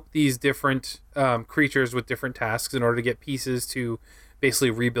to help these different creatures with different tasks in order to get pieces to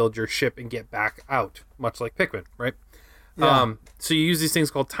basically rebuild your ship and get back out, much like Pikmin, right? Yeah. So you use these things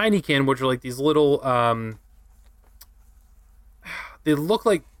called Tinykin, which are like these little. They look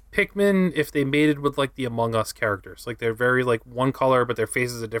like Pikmin if they mated with like the Among Us characters. Like they're very like one color, but their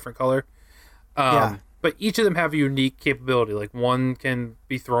face is a different color. But each of them have a unique capability. Like one can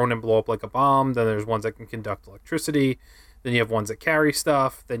be thrown and blow up like a bomb. Then there's ones that can conduct electricity. Then you have ones that carry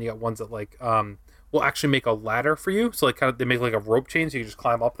stuff. Then you got ones that like will actually make a ladder for you. So like kind of they make like a rope chain so you can just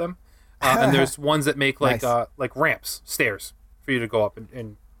climb up them. And there's ones that make like like ramps, stairs for you to go up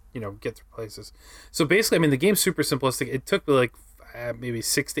and get through places. So basically, I mean, the game's super simplistic. It took me like maybe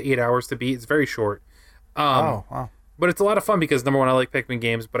 6 to 8 hours to beat. It's very short. Wow. But it's a lot of fun because, number one, I like Pikmin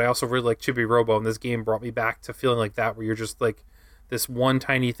games, but I also really like Chibi Robo, and this game brought me back to feeling like that, where you're just like this one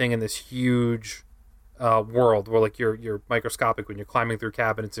tiny thing in this huge world where like you're microscopic when you're climbing through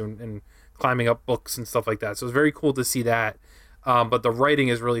cabinets and climbing up books and stuff like that. So it's very cool to see that. But the writing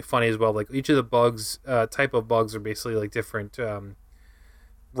is really funny as well. Like each of the bugs, type of bugs, are basically like different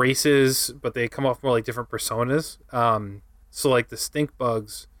races, but they come off more like different personas. So like the stink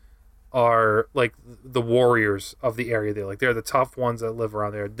bugs are like the warriors of the area. They're the tough ones that live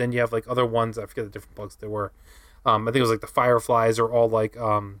around there. Then you have like other ones, I forget the different bugs they were. I think it was like the fireflies are all like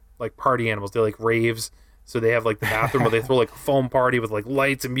party animals. They're like raves. So they have like the bathroom where they throw like a foam party with like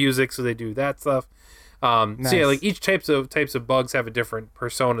lights and music. So they do that stuff. Nice. So yeah, like each types of bugs have a different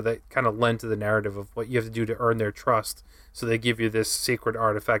persona that kind of lend to the narrative of what you have to do to earn their trust. So they give you this sacred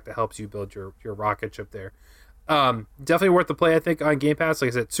artifact that helps you build your rocket ship there. Definitely worth the play, I think, on Game Pass.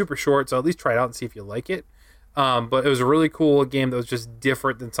 Like I said, super short, so at least try it out and see if you like it. But it was a really cool game that was just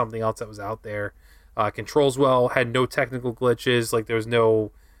different than something else that was out there. Controls well, had no technical glitches. Like there was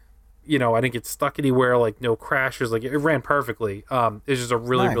no, I didn't get stuck anywhere. Like no crashes. Like it ran perfectly. It's just a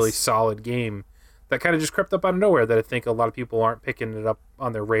really really solid game that kind of just crept up out of nowhere. That I think a lot of people aren't picking it up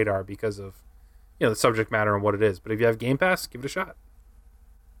on their radar because of the subject matter and what it is. But if you have Game Pass, give it a shot.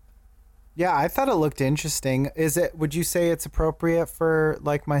 Yeah, I thought it looked interesting. Would you say it's appropriate for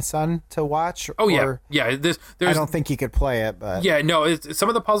like my son to watch? Oh yeah. There's I don't think he could play it, but yeah, no. Some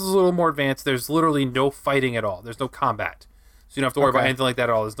of the puzzles are a little more advanced. There's literally no fighting at all. There's no combat, so you don't have to worry about anything like that at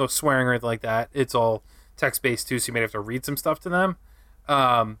all. There's no swearing or anything like that. It's all text based too, so you may have to read some stuff to them.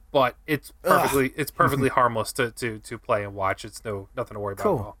 But it's perfectly harmless to play and watch. It's nothing to worry about at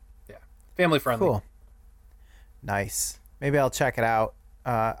all. Yeah, family friendly. Cool. Nice. Maybe I'll check it out.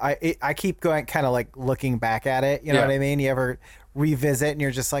 I keep going, kind of like looking back at it. You know what I mean? You ever revisit and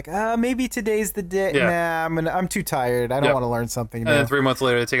you're just like, maybe today's the day. Yeah. Nah, I'm too tired. I don't want to learn something new. And then 3 months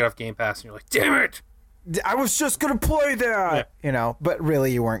later, they take it off Game Pass, and you're like, damn it! I was just gonna play that. Yeah. But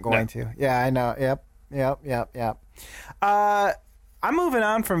really, you weren't going to. Yeah, I know. Yep. I'm moving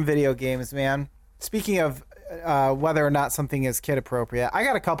on from video games, man. Speaking of whether or not something is kid appropriate, I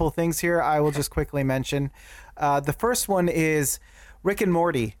got a couple things here I will just quickly mention. The first one is Rick and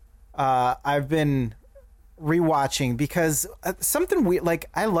Morty. I've been rewatching because something weird. Like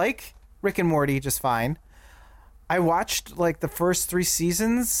I like Rick and Morty just fine. I watched like the first 3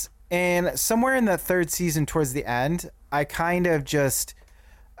 seasons, and somewhere in the 3rd season, towards the end, I kind of just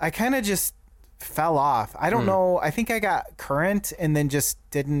fell off. I don't know. I think I got current and then just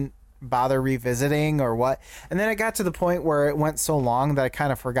didn't bother revisiting or what. And then I got to the point where it went so long that I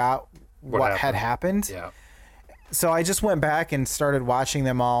kind of forgot what had happened. Yeah. So I just went back and started watching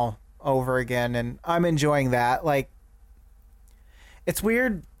them all over again, and I'm enjoying that. Like, it's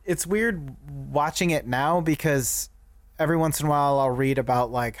weird. It's weird watching it now because every once in a while I'll read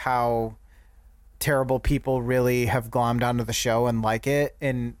about like how terrible people really have glommed onto the show and like it,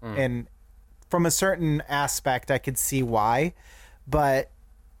 and from a certain aspect I could see why, but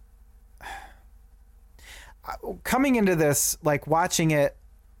coming into this, like watching it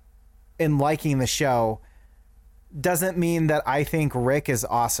and liking the show doesn't mean that I think Rick is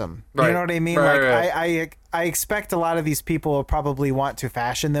awesome. Right. You know what I mean? Right. I expect a lot of these people will probably want to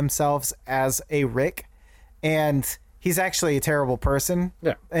fashion themselves as a Rick, and he's actually a terrible person.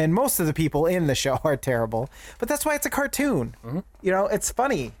 Yeah. And most of the people in the show are terrible, but that's why it's a cartoon. Mm-hmm. It's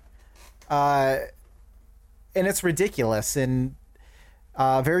funny. And it's ridiculous and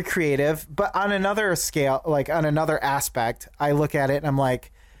very creative. But on another scale, like on another aspect, I look at it and I'm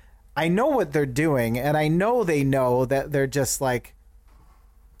like, I know what they're doing, and I know they know that they're just like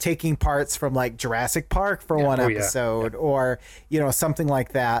taking parts from like Jurassic Park for one episode or, something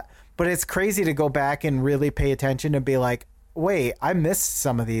like that. But it's crazy to go back and really pay attention and be like, wait, I missed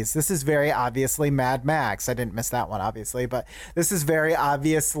some of these. This is very obviously Mad Max. I didn't miss that one, obviously, but this is very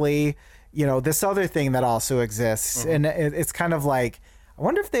obviously, this other thing that also exists. Mm-hmm. And it's kind of like, I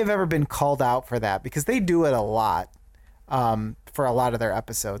wonder if they've ever been called out for that, because they do it a lot. For a lot of their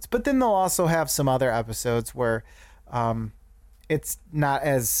episodes, but then they'll also have some other episodes where it's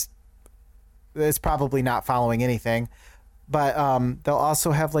probably not following anything, but they'll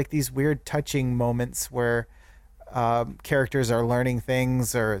also have like these weird touching moments where characters are learning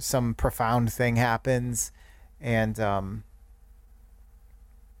things or some profound thing happens, and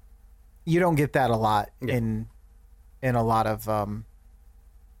you don't get that a lot in a lot of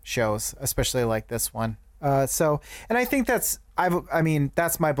shows, especially like this one. And I think that's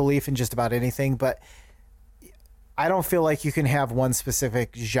my belief in just about anything, but I don't feel like you can have one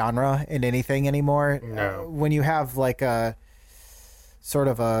specific genre in anything anymore. No. When you have like a sort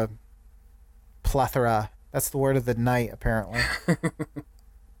of a plethora That's the word of the night, apparently.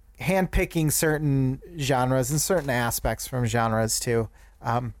 Handpicking certain genres and certain aspects from genres too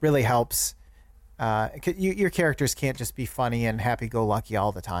really helps. Your characters can't just be funny and happy-go-lucky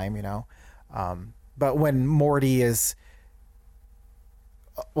all the time, you know. But when Morty is...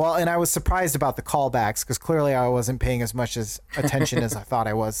 Well, and I was surprised about the callbacks because clearly I wasn't paying as much attention as I thought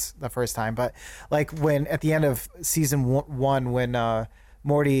I was the first time. But like when at the end of season 1, when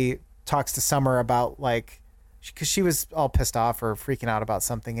Morty talks to Summer about like, because she was all pissed off or freaking out about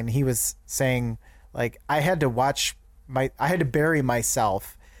something, and he was saying like, I had to bury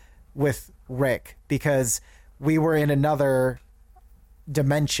myself with Rick because we were in another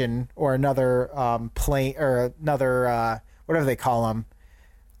dimension or another plane or another whatever they call them.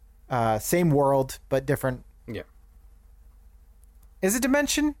 Same world, but different. Yeah. Is it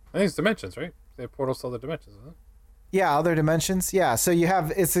dimension? I think it's dimensions, right? They have portals to other dimensions, isn't it? Yeah, other dimensions. Yeah, so you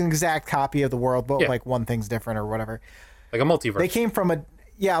have, it's an exact copy of the world, but like one thing's different or whatever. Like a multiverse. They came from a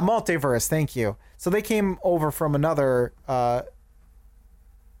multiverse. Thank you. So they came over from another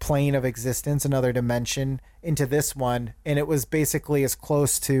plane of existence, another dimension, into this one, and it was basically as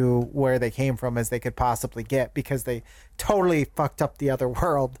close to where they came from as they could possibly get because they totally fucked up the other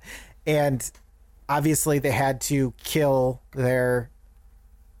world, and obviously they had to kill the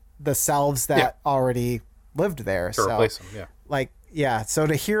selves that already lived there to replace them. So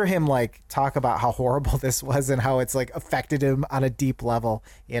to hear him like talk about how horrible this was and how it's like affected him on a deep level,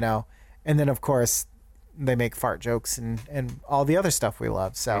 you know, and then of course they make fart jokes and all the other stuff we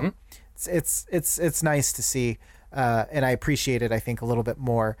love. So it's nice to see, and I appreciate it, I think, a little bit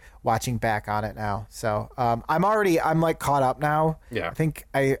more watching back on it now. So I'm like caught up now. Yeah. I think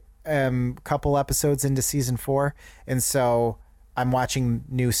I am a couple episodes into season 4, and so I'm watching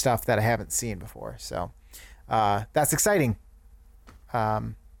new stuff that I haven't seen before. So that's exciting.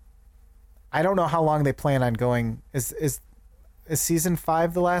 I don't know how long they plan on going. Is season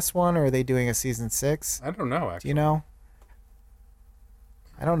 5 the last one, or are they doing a season 6? I don't know, actually. Do you know?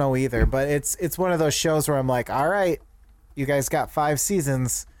 I don't know either, but it's one of those shows where I'm like, all right, you guys got 5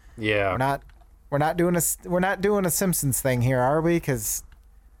 seasons. Yeah. We're not doing a Simpsons thing here, are we? Because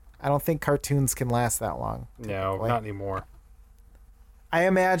I don't think cartoons can last that long. No, not anymore. I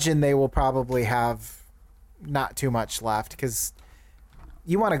imagine they will probably have not too much left because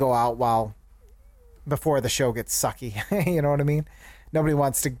you want to go out before the show gets sucky. You know what I mean? Nobody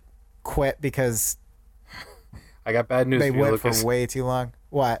wants to quit because I got bad news they for you, went Lucas. for way too long.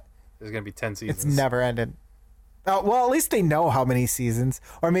 What? There's going to be 10 seasons. It's never ended. Oh, well, at least they know how many seasons.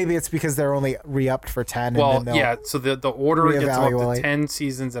 Or maybe it's because they're only re-upped for 10. Well, and then yeah, so the order gets them up to reevaluate. 10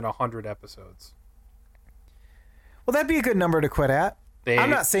 seasons and 100 episodes. Well, that'd be a good number to quit at.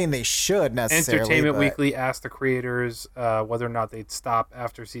 I'm not saying they should necessarily. Entertainment Weekly asked the creators whether or not they'd stop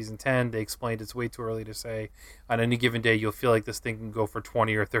after season 10. They explained it's way too early to say. On any given day, you'll feel like this thing can go for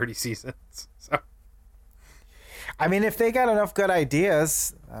 20 or 30 seasons. So, I mean, if they got enough good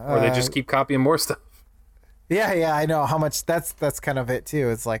ideas, or they just keep copying more stuff. Yeah, I know how much. That's kind of it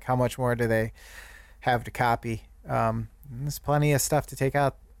too. It's like how much more do they have to copy? There's plenty of stuff to take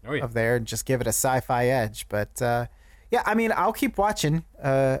out of there and just give it a sci-fi edge. But yeah, I mean, I'll keep watching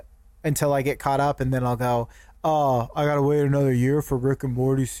until I get caught up, and then I'll go, oh, I gotta wait another year for Rick and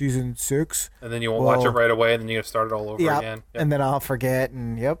Morty season 6. And then you won't watch it right away, and then you gotta start it all over again. Yep. And then I'll forget,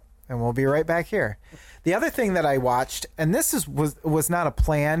 and we'll be right back here. The other thing that I watched, and this was not a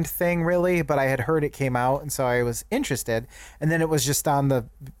planned thing really, but I had heard it came out, and so I was interested, and then it was just on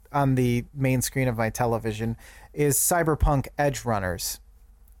the main screen of my television, is Cyberpunk Edgerunners.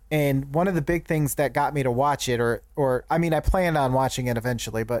 And one of the big things that got me to watch it, or I mean, I planned on watching it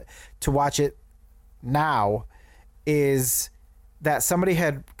eventually, but to watch it now, is that somebody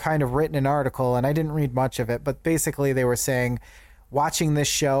had kind of written an article, and I didn't read much of it, but basically they were saying watching this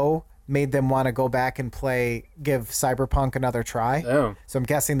show made them want to go back and give Cyberpunk another try. Oh. So I'm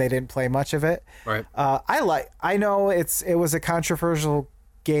guessing they didn't play much of it. Right. I know it was a controversial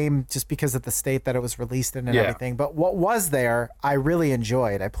game just because of the state that it was released in and everything, but what was there I really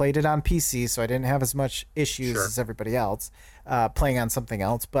enjoyed. I played it on PC, so I didn't have as much issues as everybody else playing on something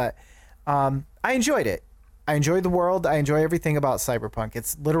else, but I enjoyed it. I enjoyed the world. I enjoy everything about Cyberpunk.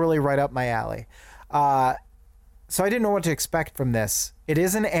 It's literally right up my alley. So I didn't know what to expect from this. It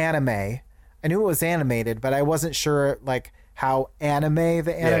is an anime. I knew it was animated, but I wasn't sure like how anime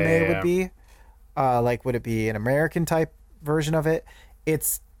the anime would be. Like, would it be an American type version of it?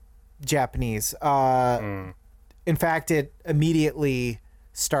 It's Japanese. In fact, it immediately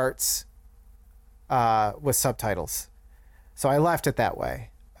starts with subtitles. So I left it that way.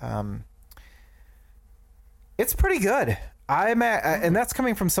 It's pretty good. and that's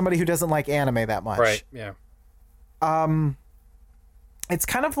coming from somebody who doesn't like anime that much. Right. Yeah. It's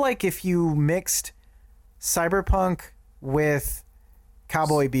kind of like if you mixed Cyberpunk with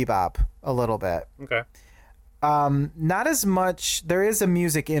Cowboy Bebop a little bit. Okay. Not as much. There is a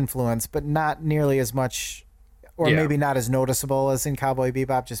music influence, but not nearly as much, or maybe not as noticeable as in Cowboy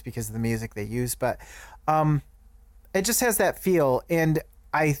Bebop, just because of the music they use. But it just has that feel, and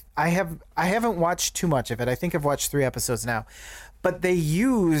I haven't watched too much of it. I think I've watched 3 episodes now, but they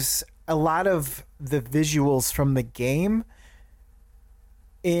use a lot of the visuals from the game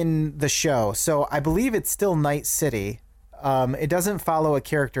in the show. So I believe it's still Night City. It doesn't follow a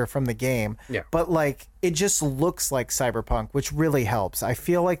character from the game, but like it just looks like Cyberpunk, which really helps. I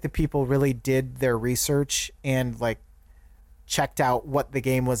feel like the people really did their research and like checked out what the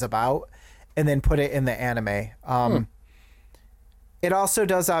game was about and then put it in the anime. It also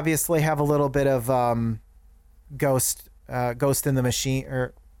does obviously have a little bit of Ghost in the Machine,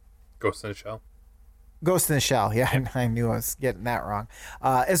 or Ghost in the Shell. Ghost in the Shell, yeah. I knew I was getting that wrong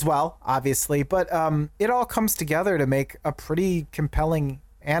as well, obviously. But it all comes together to make a pretty compelling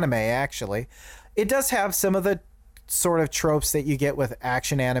anime, actually. It does have some of the sort of tropes that you get with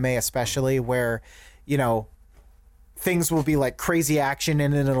action anime, especially where, you know, things will be like crazy action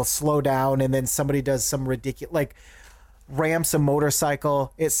and then it'll slow down and then somebody does some ridiculous, like ramps a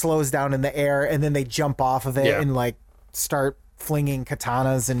motorcycle, it slows down in the air and then they jump off of it and like start flinging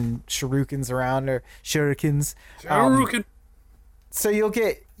katanas and shurikens around, or shurikens. So you'll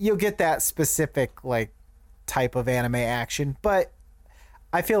get that specific like type of anime action, but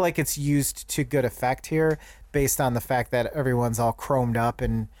I feel like it's used to good effect here based on the fact that everyone's all chromed up,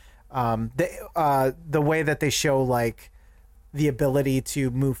 and the way that they show like the ability to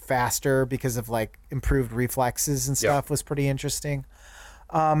move faster because of like improved reflexes and stuff was pretty interesting.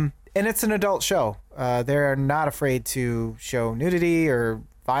 And it's an adult show. They're not afraid to show nudity or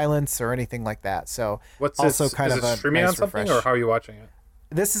violence or anything like that. So what's also this, kind is of it a streaming nice on something, refresh. or how are you watching it?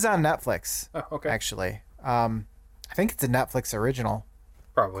 This is on Netflix. Oh, okay. Actually, I think it's a Netflix original.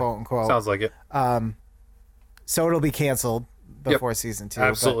 Probably. Quote unquote. Sounds like it. So it'll be canceled before season 2.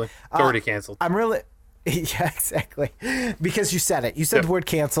 Absolutely. But, it's already canceled. I'm really... Yeah, exactly. Because you said it. You said the word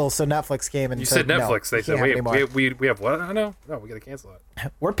cancel, so Netflix came and you said Netflix. No, they said, wait, we have what? I know. No, we got to cancel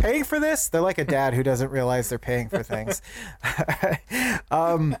it. We're paying for this? They're like a dad who doesn't realize they're paying for things.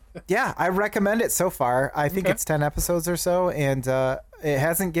 Yeah, I recommend it so far. I think it's 10 episodes or so, and it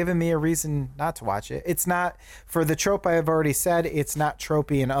hasn't given me a reason not to watch it. It's not, for the trope I have already said, it's not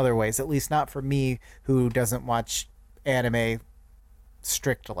tropey in other ways, at least not for me who doesn't watch anime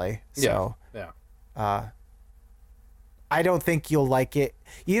strictly. So, yeah. I don't think you'll like it.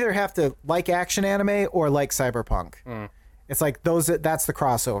 You either have to like action anime or like Cyberpunk. It's like that's the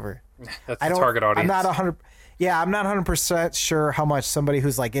crossover. That's the target audience. I'm not 100% sure how much somebody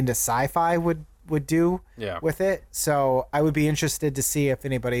who's like into sci-fi would do with it. So I would be interested to see if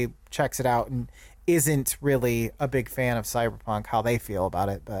anybody checks it out and isn't really a big fan of Cyberpunk, how they feel about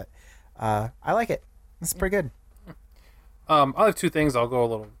it. But I like it. It's pretty good. I have 2 things. I'll go a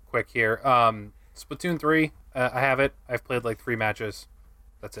little quick here. Splatoon 3, I have it. I've played like 3 matches.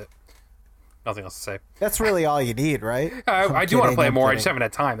 That's it. Nothing else to say. That's really all you need, right? I do want to play more. I just haven't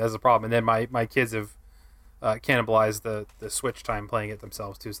had time. That's the problem. And then my kids have cannibalized the Switch time playing it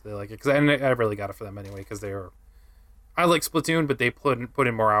themselves too, so they like it. Because I really got it for them anyway. Because I like Splatoon, but they put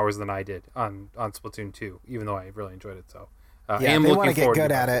in more hours than I did on Splatoon 2, even though I really enjoyed it. So they want to get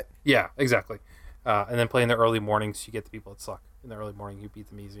good at it. Yeah, exactly. And then play in the early mornings, you get the people that suck. In the early morning, you beat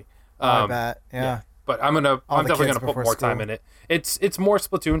them easy. I bet. Yeah. But I'm definitely gonna put more time in it. It's more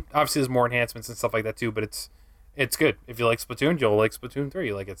Splatoon. Obviously, there's more enhancements and stuff like that too. But it's good. If you like Splatoon, you'll like Splatoon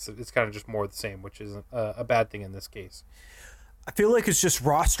 3. Like it's kind of just more of the same, which isn't a bad thing in this case. I feel like it's just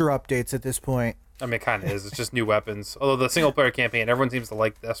roster updates at this point. I mean, it kind of is. It's just new weapons. Although the single player campaign, everyone seems to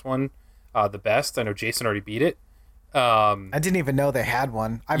like this one the best. I know Jason already beat it. I didn't even know they had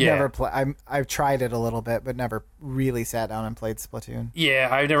one. I've tried it a little bit, but never really sat down and played Splatoon. Yeah,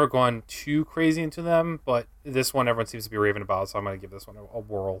 I've never gone too crazy into them, but this one everyone seems to be raving about, so I'm going to give this one a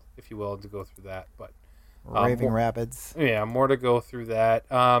whirl, if you will, to go through that. But Raving Rapids. Yeah, more to go through that.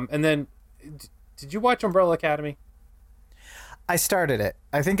 And then, did you watch Umbrella Academy? I started it.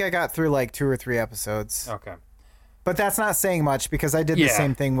 I think I got through like 2 or 3 episodes. Okay. But that's not saying much because I did the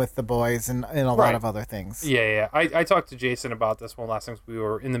same thing with The Boys and a lot of other things. Yeah. I talked to Jason about this one last time. We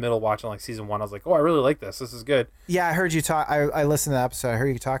were in the middle watching like season 1. I was like, oh, I really like this. This is good. Yeah, I heard you talk. I listened to the episode. I heard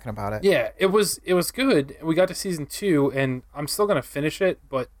you talking about it. Yeah, it was good. We got to season 2, and I'm still gonna finish it,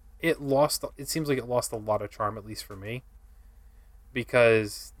 but it seems like it lost a lot of charm, at least for me,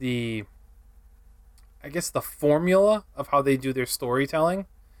 because I guess the formula of how they do their storytelling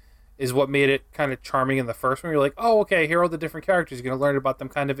is what made it kind of charming in the first one. You're like, oh, okay, here are the different characters. You're going to learn about them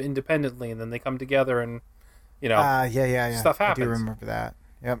kind of independently, and then they come together and, yeah. Stuff happens. I do remember that.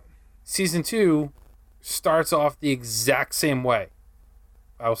 Yep. Season 2 starts off the exact same way.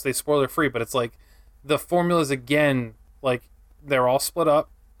 I will stay spoiler free, but it's like the formulas again, like they're all split up.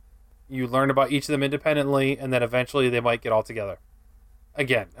 You learn about each of them independently, and then eventually they might get all together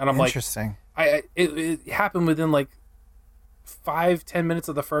again. And I'm Interesting. like, it happened within like 5-10 minutes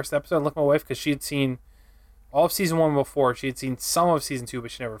of the first episode. I looked at my wife because she had seen all of season 1 before. She had seen some of season 2,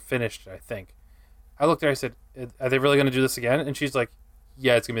 but she never finished it, I think. I looked at her, I said, are they really going to do this again? And she's like,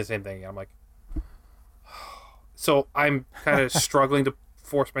 yeah, it's going to be the same thing again. I'm like, so I'm kind of struggling to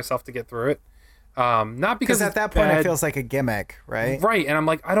force myself to get through it. Not because at that point it feels like a gimmick, right? Right. And I'm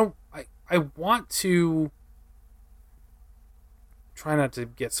like, I want to try not to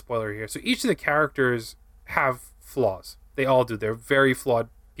get spoiler here. So each of the characters have flaws. They all do. They're very flawed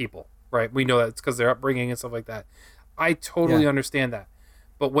people, right? We know that it's because their upbringing and stuff like that. I totally understand that.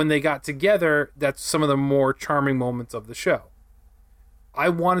 But when they got together, that's some of the more charming moments of the show. I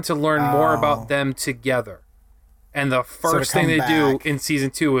wanted to learn more about them together. And the first thing they do in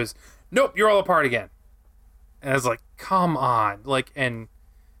season 2 is, nope, you're all apart again. And I was like, come on. Like, and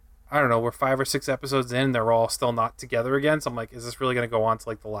I don't know, we're 5 or 6 episodes in, they're all still not together again. So I'm like, is this really going to go on to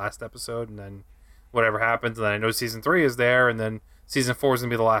like the last episode? And then whatever happens. And then I know season 3 is there. And then season 4 is going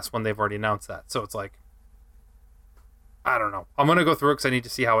to be the last one. They've already announced that. So it's like, I don't know. I'm going to go through it because I need to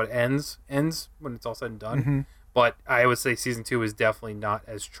see how it ends when it's all said and done. Mm-hmm. But I would say season 2 is definitely not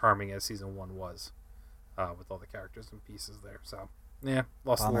as charming as season 1 was, with all the characters and pieces there. So yeah,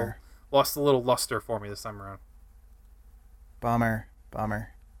 lost a little luster for me this time around. Bummer.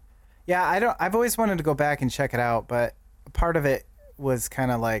 Yeah, I've always wanted to go back and check it out, but part of it was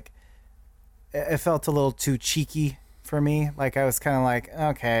kind of like it felt a little too cheeky for me. Like I was kind of like,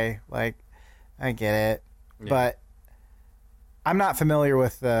 okay, like I get it, but I'm not familiar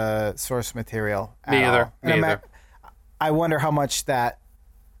with the source material at Me either. all. Me either. I wonder how much that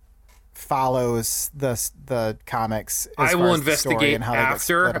follows the comics. I will investigate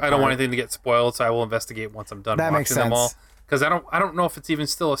after. I don't want anything to get spoiled, so I will investigate once I'm done watching them all. Because I don't know if it's even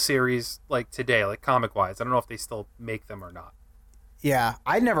still a series like today, like comic wise. I don't know if they still make them or not. Yeah,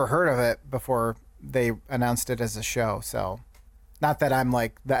 I'd never heard of it before they announced it as a show. So, not that I'm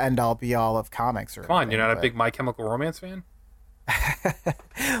like the end all be all of comics or. Come on, you're not a big My Chemical Romance fan?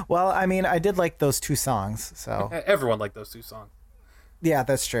 Well, I mean, I did like those 2 songs, so everyone liked those 2 songs. Yeah,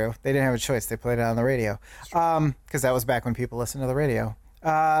 that's true. They didn't have a choice; they played it on the radio, because that was back when people listened to the radio.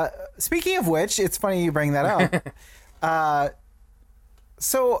 Speaking of which, it's funny you bring that up.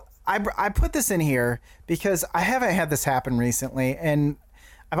 So I put this in here because I haven't had this happen recently, and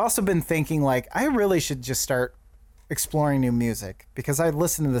I've also been thinking like I really should just start exploring new music because I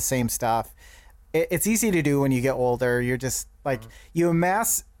listen to the same stuff. It's easy to do when you get older. You're just like, you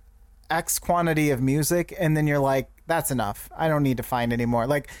amass X quantity of music and then you're like, that's enough. I don't need to find any more.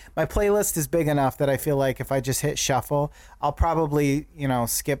 Like my playlist is big enough that I feel like if I just hit shuffle, I'll probably,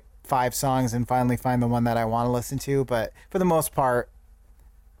 skip 5 songs and finally find the one that I want to listen to. But for the most part,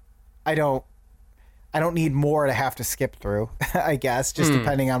 I don't need more to have to skip through, I guess, just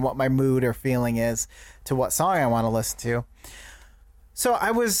depending on what my mood or feeling is to what song I want to listen to. So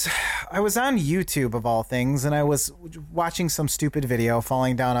I was on YouTube of all things, and I was watching some stupid video,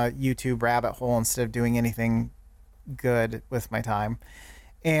 falling down a YouTube rabbit hole instead of doing anything good with my time.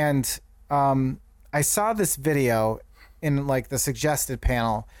 And I saw this video in like the suggested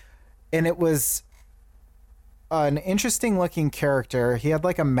panel, and it was an interesting looking character. He had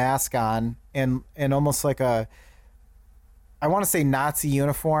like a mask on and almost like I want to say Nazi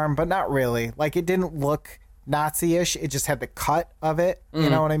uniform, but not really. Like it didn't look Nazi-ish. It just had the cut of it. You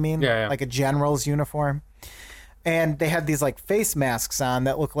know what I mean? Yeah. Like a general's uniform. And they had these like face masks on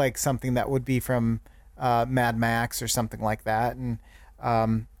that look like something that would be from Mad Max or something like that. And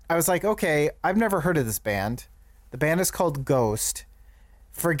I was like, okay, I've never heard of this band. The band is called Ghost.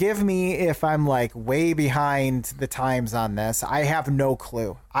 Forgive me if I'm like way behind the times on this. I have no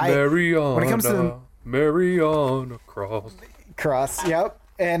clue. Mariana, when it comes to Mariana Cross, yep.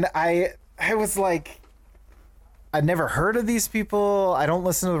 And I was like, I'd never heard of these people. I don't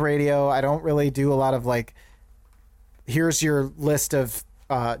listen to the radio. I don't really do a lot of like, here's your list of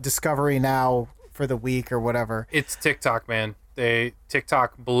Discovery Now for the week or whatever. It's TikTok, man.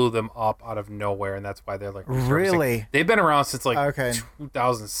 TikTok blew them up out of nowhere, and that's why they're like really. They've been around since like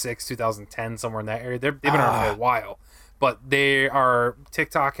 2006, 2010, somewhere in that area. They've been around for a while, but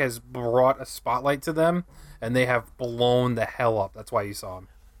TikTok has brought a spotlight to them, and they have blown the hell up. That's why you saw them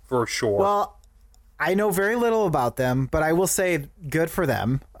for sure. Well, I know very little about them, but I will say good for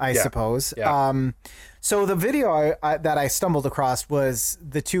them, I suppose. Yeah. So the video that I stumbled across was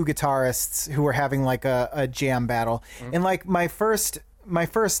the two guitarists who were having like a jam battle. Mm-hmm. And like my first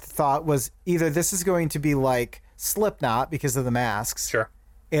thought was either this is going to be like Slipknot because of the masks. Sure.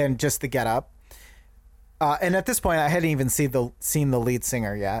 And just the getup. And at this point I hadn't even seen the lead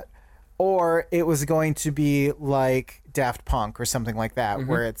singer yet. Or it was going to be like Daft Punk or something like that, mm-hmm.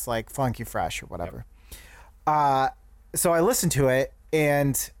 where it's like funky fresh or whatever. Yep. So I listened to it,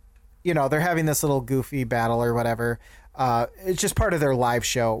 and you know, they're having this little goofy battle or whatever. It's just part of their live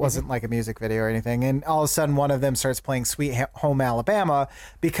show. It wasn't like a music video or anything. And all of a sudden, one of them starts playing "Sweet Home Alabama"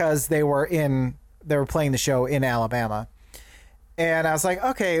 because they were playing the show in Alabama. And I was like,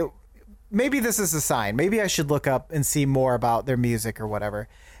 okay, maybe this is a sign. Maybe I should look up and see more about their music or whatever.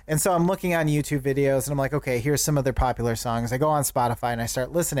 And so I'm looking on YouTube videos, and I'm like, okay, here's some of their popular songs. I go on Spotify and I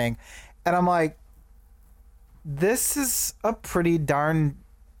start listening, and I'm like, this is a pretty darn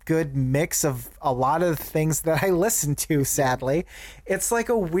good mix of a lot of things that I listen to, sadly. It's like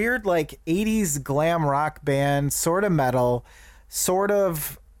a weird like 80s glam rock band, sort of metal, sort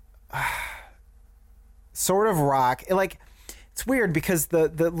of rock. It's weird because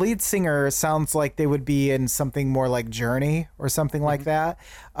the lead singer sounds like they would be in something more like Journey or something mm-hmm. like that.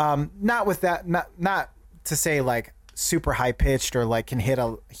 Not with that, not to say like super high pitched or like can hit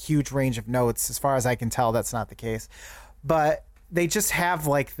a huge range of notes. As far as I can tell, that's not the case. But they just have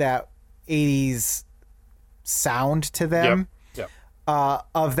like that 80s sound to them. Yep.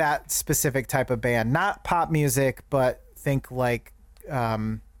 Of that specific type of band. Not pop music, but think like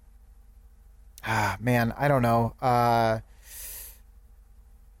I don't know.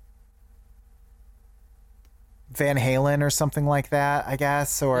 Van Halen or something like that, I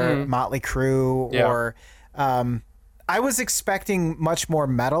guess, or Motley Crue, or I was expecting much more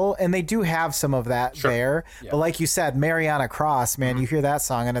metal, and they do have some of that there. Yeah. But like you said, Mariana Cross, man, you hear that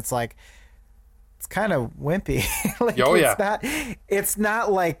song and it's like, it's kind of wimpy. It's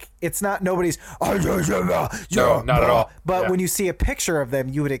not nobody's. No, not at all. But when you see a picture of them,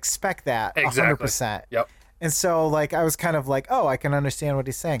 you would expect that 100%. Yep. And so like I was kind of like, oh, I can understand what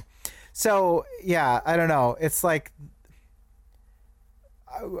he's saying. So, yeah, I don't know. It's like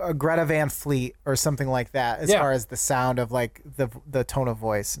a Greta Van Fleet or something like that as far as the sound of like the tone of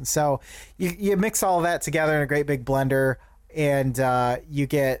voice. And so you mix all of that together in a great big blender, and you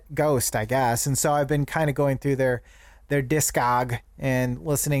get Ghost, I guess. And so I've been kind of going through their discog and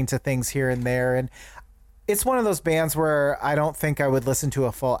listening to things here and there. And it's one of those bands where I don't think I would listen to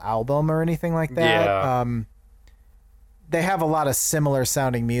a full album or anything like that. Yeah. They have a lot of similar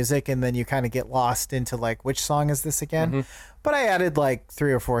sounding music, and then you kind of get lost into like, which song is this again? Mm-hmm. But I added like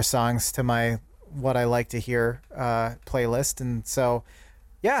 3 or 4 songs to my what I like to hear playlist. And so,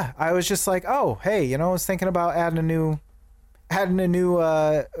 yeah, I was just like, oh, hey, you know, I was thinking about adding a new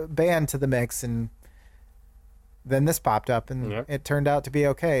band to the mix, and then this popped up, and it turned out to be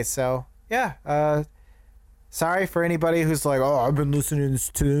okay. So, yeah, sorry for anybody who's like, oh, I've been listening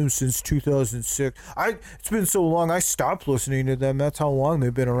to them since 2006. It's been so long, I stopped listening to them. That's how long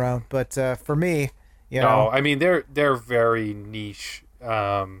they've been around. But for me, you know, I mean they're very niche,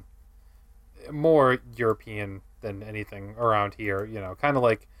 more European than anything around here. You know, kind of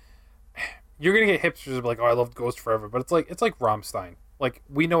like you're gonna get hipsters who be like, oh, I loved Ghost forever, but it's like Rammstein. Like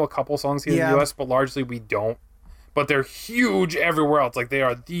we know a couple songs here in the U.S., but largely we don't. But they're huge everywhere else. Like, they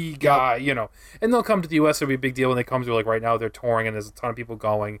are the guy, you know. And they'll come to the U.S. It'll be a big deal when they come to, like, right now they're touring and there's a ton of people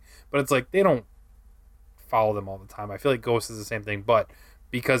going. But it's like, they don't follow them all the time. I feel like Ghost is the same thing. But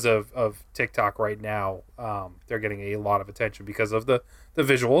because of TikTok right now, they're getting a lot of attention because of the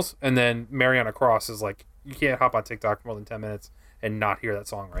visuals. And then Mariana Cross is like, you can't hop on TikTok for more than 10 minutes and not hear that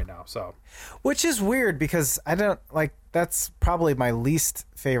song right now. So, which is weird because I don't like, that's probably my least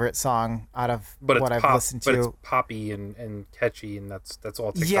favorite song out of what I've listened to. But it's poppy and catchy, and that's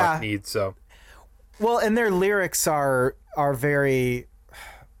all TikTok needs. So, well, and their lyrics are very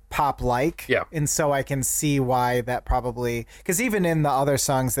pop-like. Yeah. And so I can see why that probably, because even in the other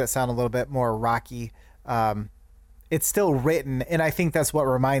songs that sound a little bit more rocky, it's still written, and I think that's what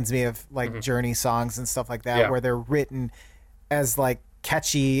reminds me of like Journey songs and stuff like that, where they're written as like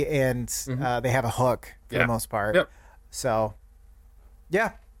catchy and they have a hook for the most part. Yep. So,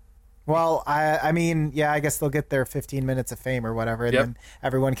 yeah. Well, I mean, yeah, I guess they'll get their 15 minutes of fame or whatever, and then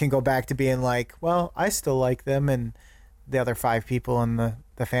everyone can go back to being like, well, I still like them, and the other 5 people in the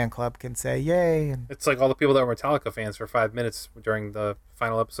fan club can say, yay. And it's like all the people that were Metallica fans for 5 minutes during the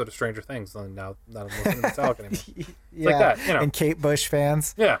final episode of Stranger Things, and now not listening to Metallica anymore. It's like that, you know. And Kate Bush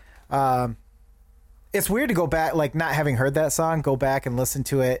fans. Yeah. It's weird to go back, like not having heard that song, go back and listen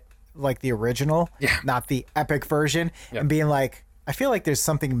to it like the original, not the epic version, and being like, I feel like there's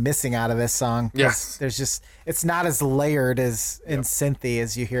something missing out of this song. Yes. There's just, it's not as layered as in synthy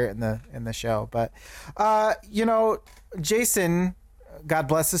as you hear it in the show. But, Jason, God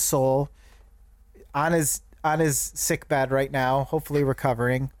bless his soul, on his sick bed right now, hopefully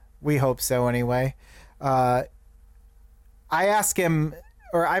recovering. We hope so anyway. I ask him,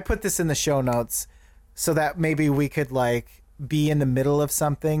 or I put this in the show notes so that maybe we could like be in the middle of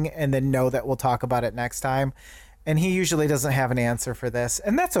something and then know that we'll talk about it next time. And he usually doesn't have an answer for this,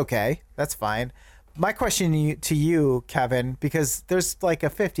 and that's okay. That's fine. My question to you, Kevin, because there's like a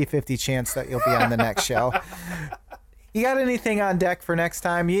 50-50 chance that you'll be on the next show. You got anything on deck for next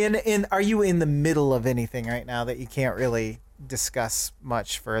time? Are you in the middle of anything right now that you can't really discuss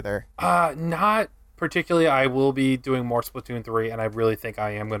much further? Not particularly. I will be doing more Splatoon 3, and I really think I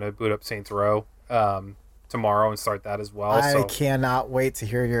am going to boot up Saints Row tomorrow and start that as well. I cannot wait to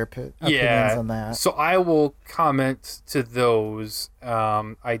hear your opinions on that. So I will comment to those.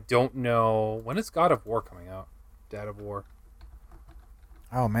 I don't know. When is God of War coming out? Dad of War.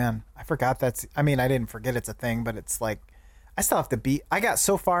 Oh, man. I forgot I didn't forget it's a thing, but it's like, I still have to beat. I got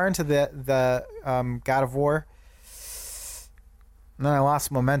so far into the God of War, and then I lost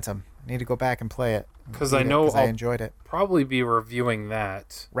momentum. I need to go back and play it. Because I know I enjoyed it. Probably be reviewing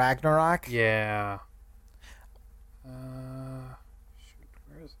that. Ragnarok? Yeah. Shoot,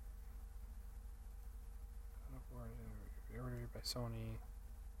 where is it? God of War ordered by Sony.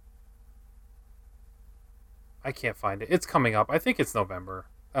 I can't find it. It's coming up. I think it's November.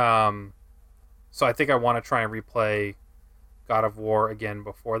 So I think I want to try and replay God of War again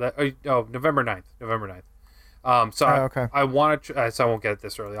before that. Oh, November 9th. Okay. I want to. So I won't get it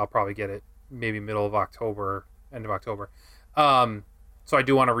this early. I'll probably get it maybe middle of October, end of October. So I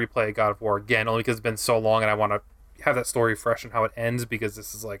do want to replay God of War again, only because it's been so long, and I want to have that story fresh and how it ends, because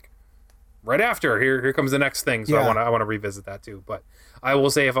this is like right after. Here comes the next thing. So I want to revisit that too. But I will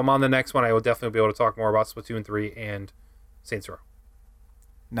say, if I'm on the next one, I will definitely be able to talk more about Splatoon 3 and Saints Row.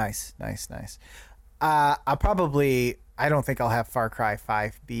 Nice. I don't think I'll have Far Cry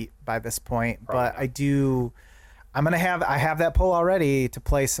 5 beat by this point, but I do. I have that pull already to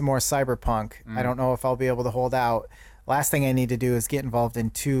play some more Cyberpunk. I don't know if I'll be able to hold out. Last thing I need to do is get involved in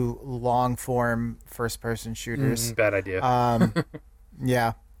 2 long-form first-person shooters. Bad idea.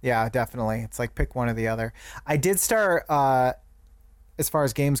 Yeah, definitely. It's like pick one or the other. I did start, as far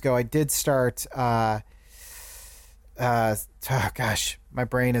as games go, gosh, my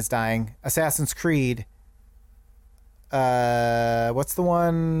brain is dying. Assassin's Creed. What's the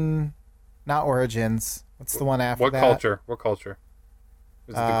one? Not Origins. What's the one after that? What culture?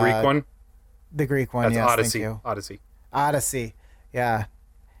 Is it the Greek one? The Greek one, That's yes. Odyssey. Thank you. Odyssey. Yeah.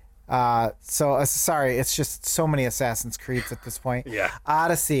 Sorry, it's just so many Assassin's Creeds at this point. Yeah.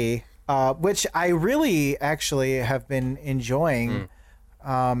 Odyssey, which I really actually have been enjoying,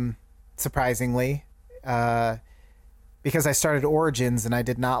 surprisingly, because I started Origins and I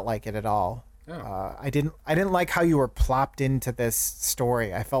did not like it at all. Oh. I didn't like how you were plopped into this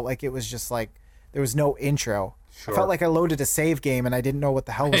story. I felt like it was just like there was no intro. Sure. I felt like I loaded a save game and I didn't know what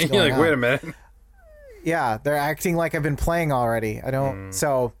the hell was going on. Wait a minute. Yeah, they're acting like I've been playing already. I don't.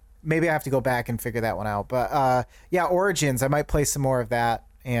 So maybe I have to go back and figure that one out. But Origins, I might play some more of that,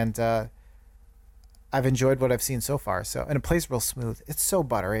 and I've enjoyed what I've seen so far. And it plays real smooth. It's so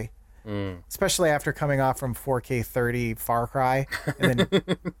buttery, especially after coming off from 4K 30 Far Cry and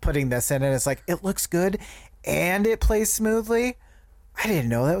then putting this in, and it's like it looks good and it plays smoothly. I didn't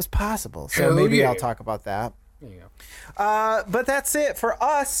know that was possible. So maybe I'll talk about that. There you go. But that's it for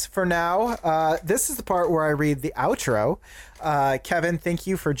us for now. This is the part where I read the outro. Kevin, thank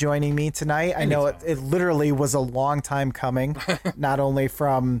you for joining me tonight. I know it literally was a long time coming, not only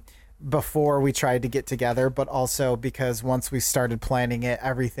from before we tried to get together, but also because once we started planning it,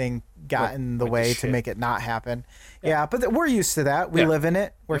 everything got in the way to make it not happen. Yeah, but we're used to that. We live in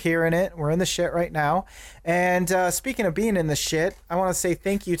it. We're here in it. We're in the shit right now. And speaking of being in the shit, I want to say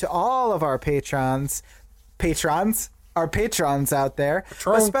thank you to all of our patrons out there.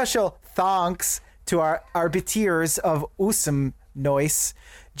 A special thanks to our arbiters of Usum Noise,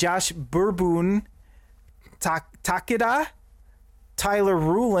 Josh Burboon, Takeda, Tyler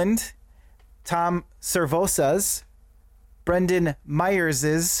Ruland, Tom Servosas, Brendan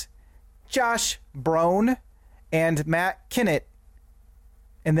Myers's, Josh Brown, and Matt Kinnett.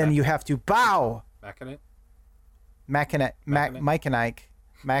 And then you have to bow. Mac and Mike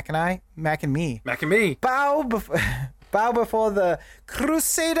and me. Bow before the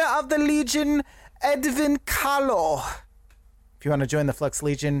Crusader of the Legion, Edwin Carlo. If you want to join the Flux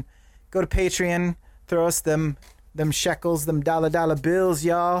Legion, go to Patreon, throw us them them shekels, them dollar bills,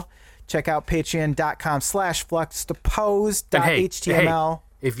 y'all. Check out patreon.com/fluxtopose.html.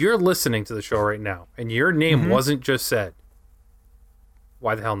 Hey, if you're listening to the show right now and your name wasn't just said,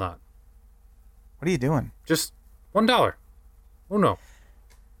 why the hell not? What are you doing? Just $1. Oh no.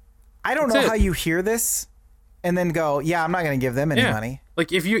 I don't know how you hear this and then go, yeah, I'm not going to give them any money.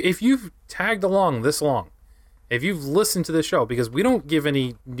 Like if you've tagged along this long, if you've listened to the show, because we don't give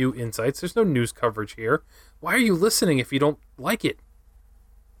any new insights, there's no news coverage here. Why are you listening if you don't like it?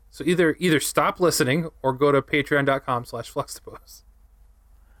 So either stop listening or go to patreon.com/fluxtopose.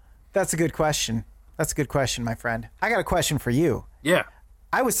 That's a good question. That's a good question, my friend. I got a question for you. Yeah.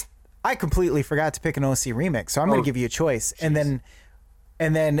 I completely forgot to pick an OC remix, so I'm going to give you a choice. Geez.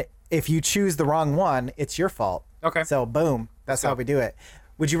 And then if you choose the wrong one, it's your fault. Okay. So boom, that's how we do it.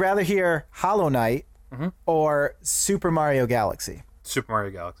 Would you rather hear Hollow Knight or Super Mario Galaxy? Super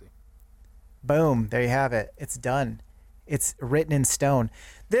Mario Galaxy. Boom, there you have it. It's done. It's written in stone.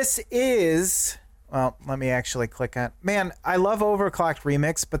 This is, well, let me actually click on. Man, I love Overclocked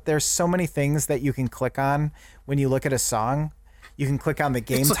Remix, but there's so many things that you can click on when you look at a song. You can click on the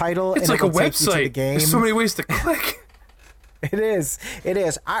game title. It's and like a website. The game. There's so many ways to click. It is.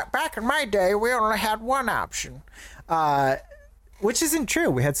 Back in my day, we only had one option, which isn't true.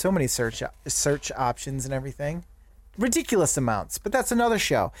 We had so many search options and everything. Ridiculous amounts, but that's another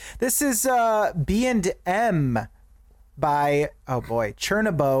show. This is B&M by, oh boy,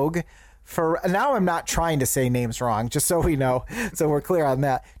 Chernabog. Now I'm not trying to say names wrong, just so we know, so we're clear on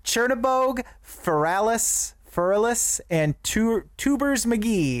that. Chernabog, Furalis, and Tubers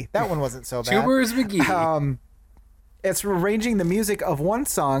McGee. That one wasn't so bad. Tubers McGee. It's arranging the music of one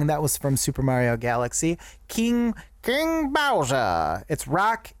song that was from Super Mario Galaxy, King Bowser. It's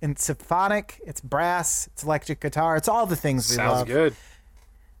rock, it's symphonic, it's brass, it's electric guitar, it's all the things we love. Sounds good.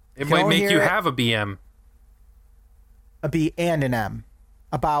 It might make you have a BM. A B and an M.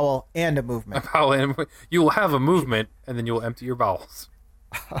 A bowel and a movement. You will have a movement, and then you will empty your bowels.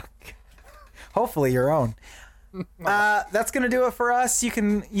 Hopefully your own. That's going to do it for us. You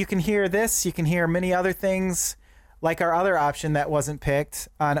can hear this. You can hear many other things, like our other option that wasn't picked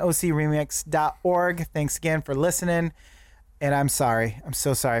on ocremix.org. Thanks again for listening. And I'm sorry. I'm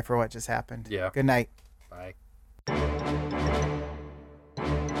so sorry for what just happened. Yeah. Good night. Bye.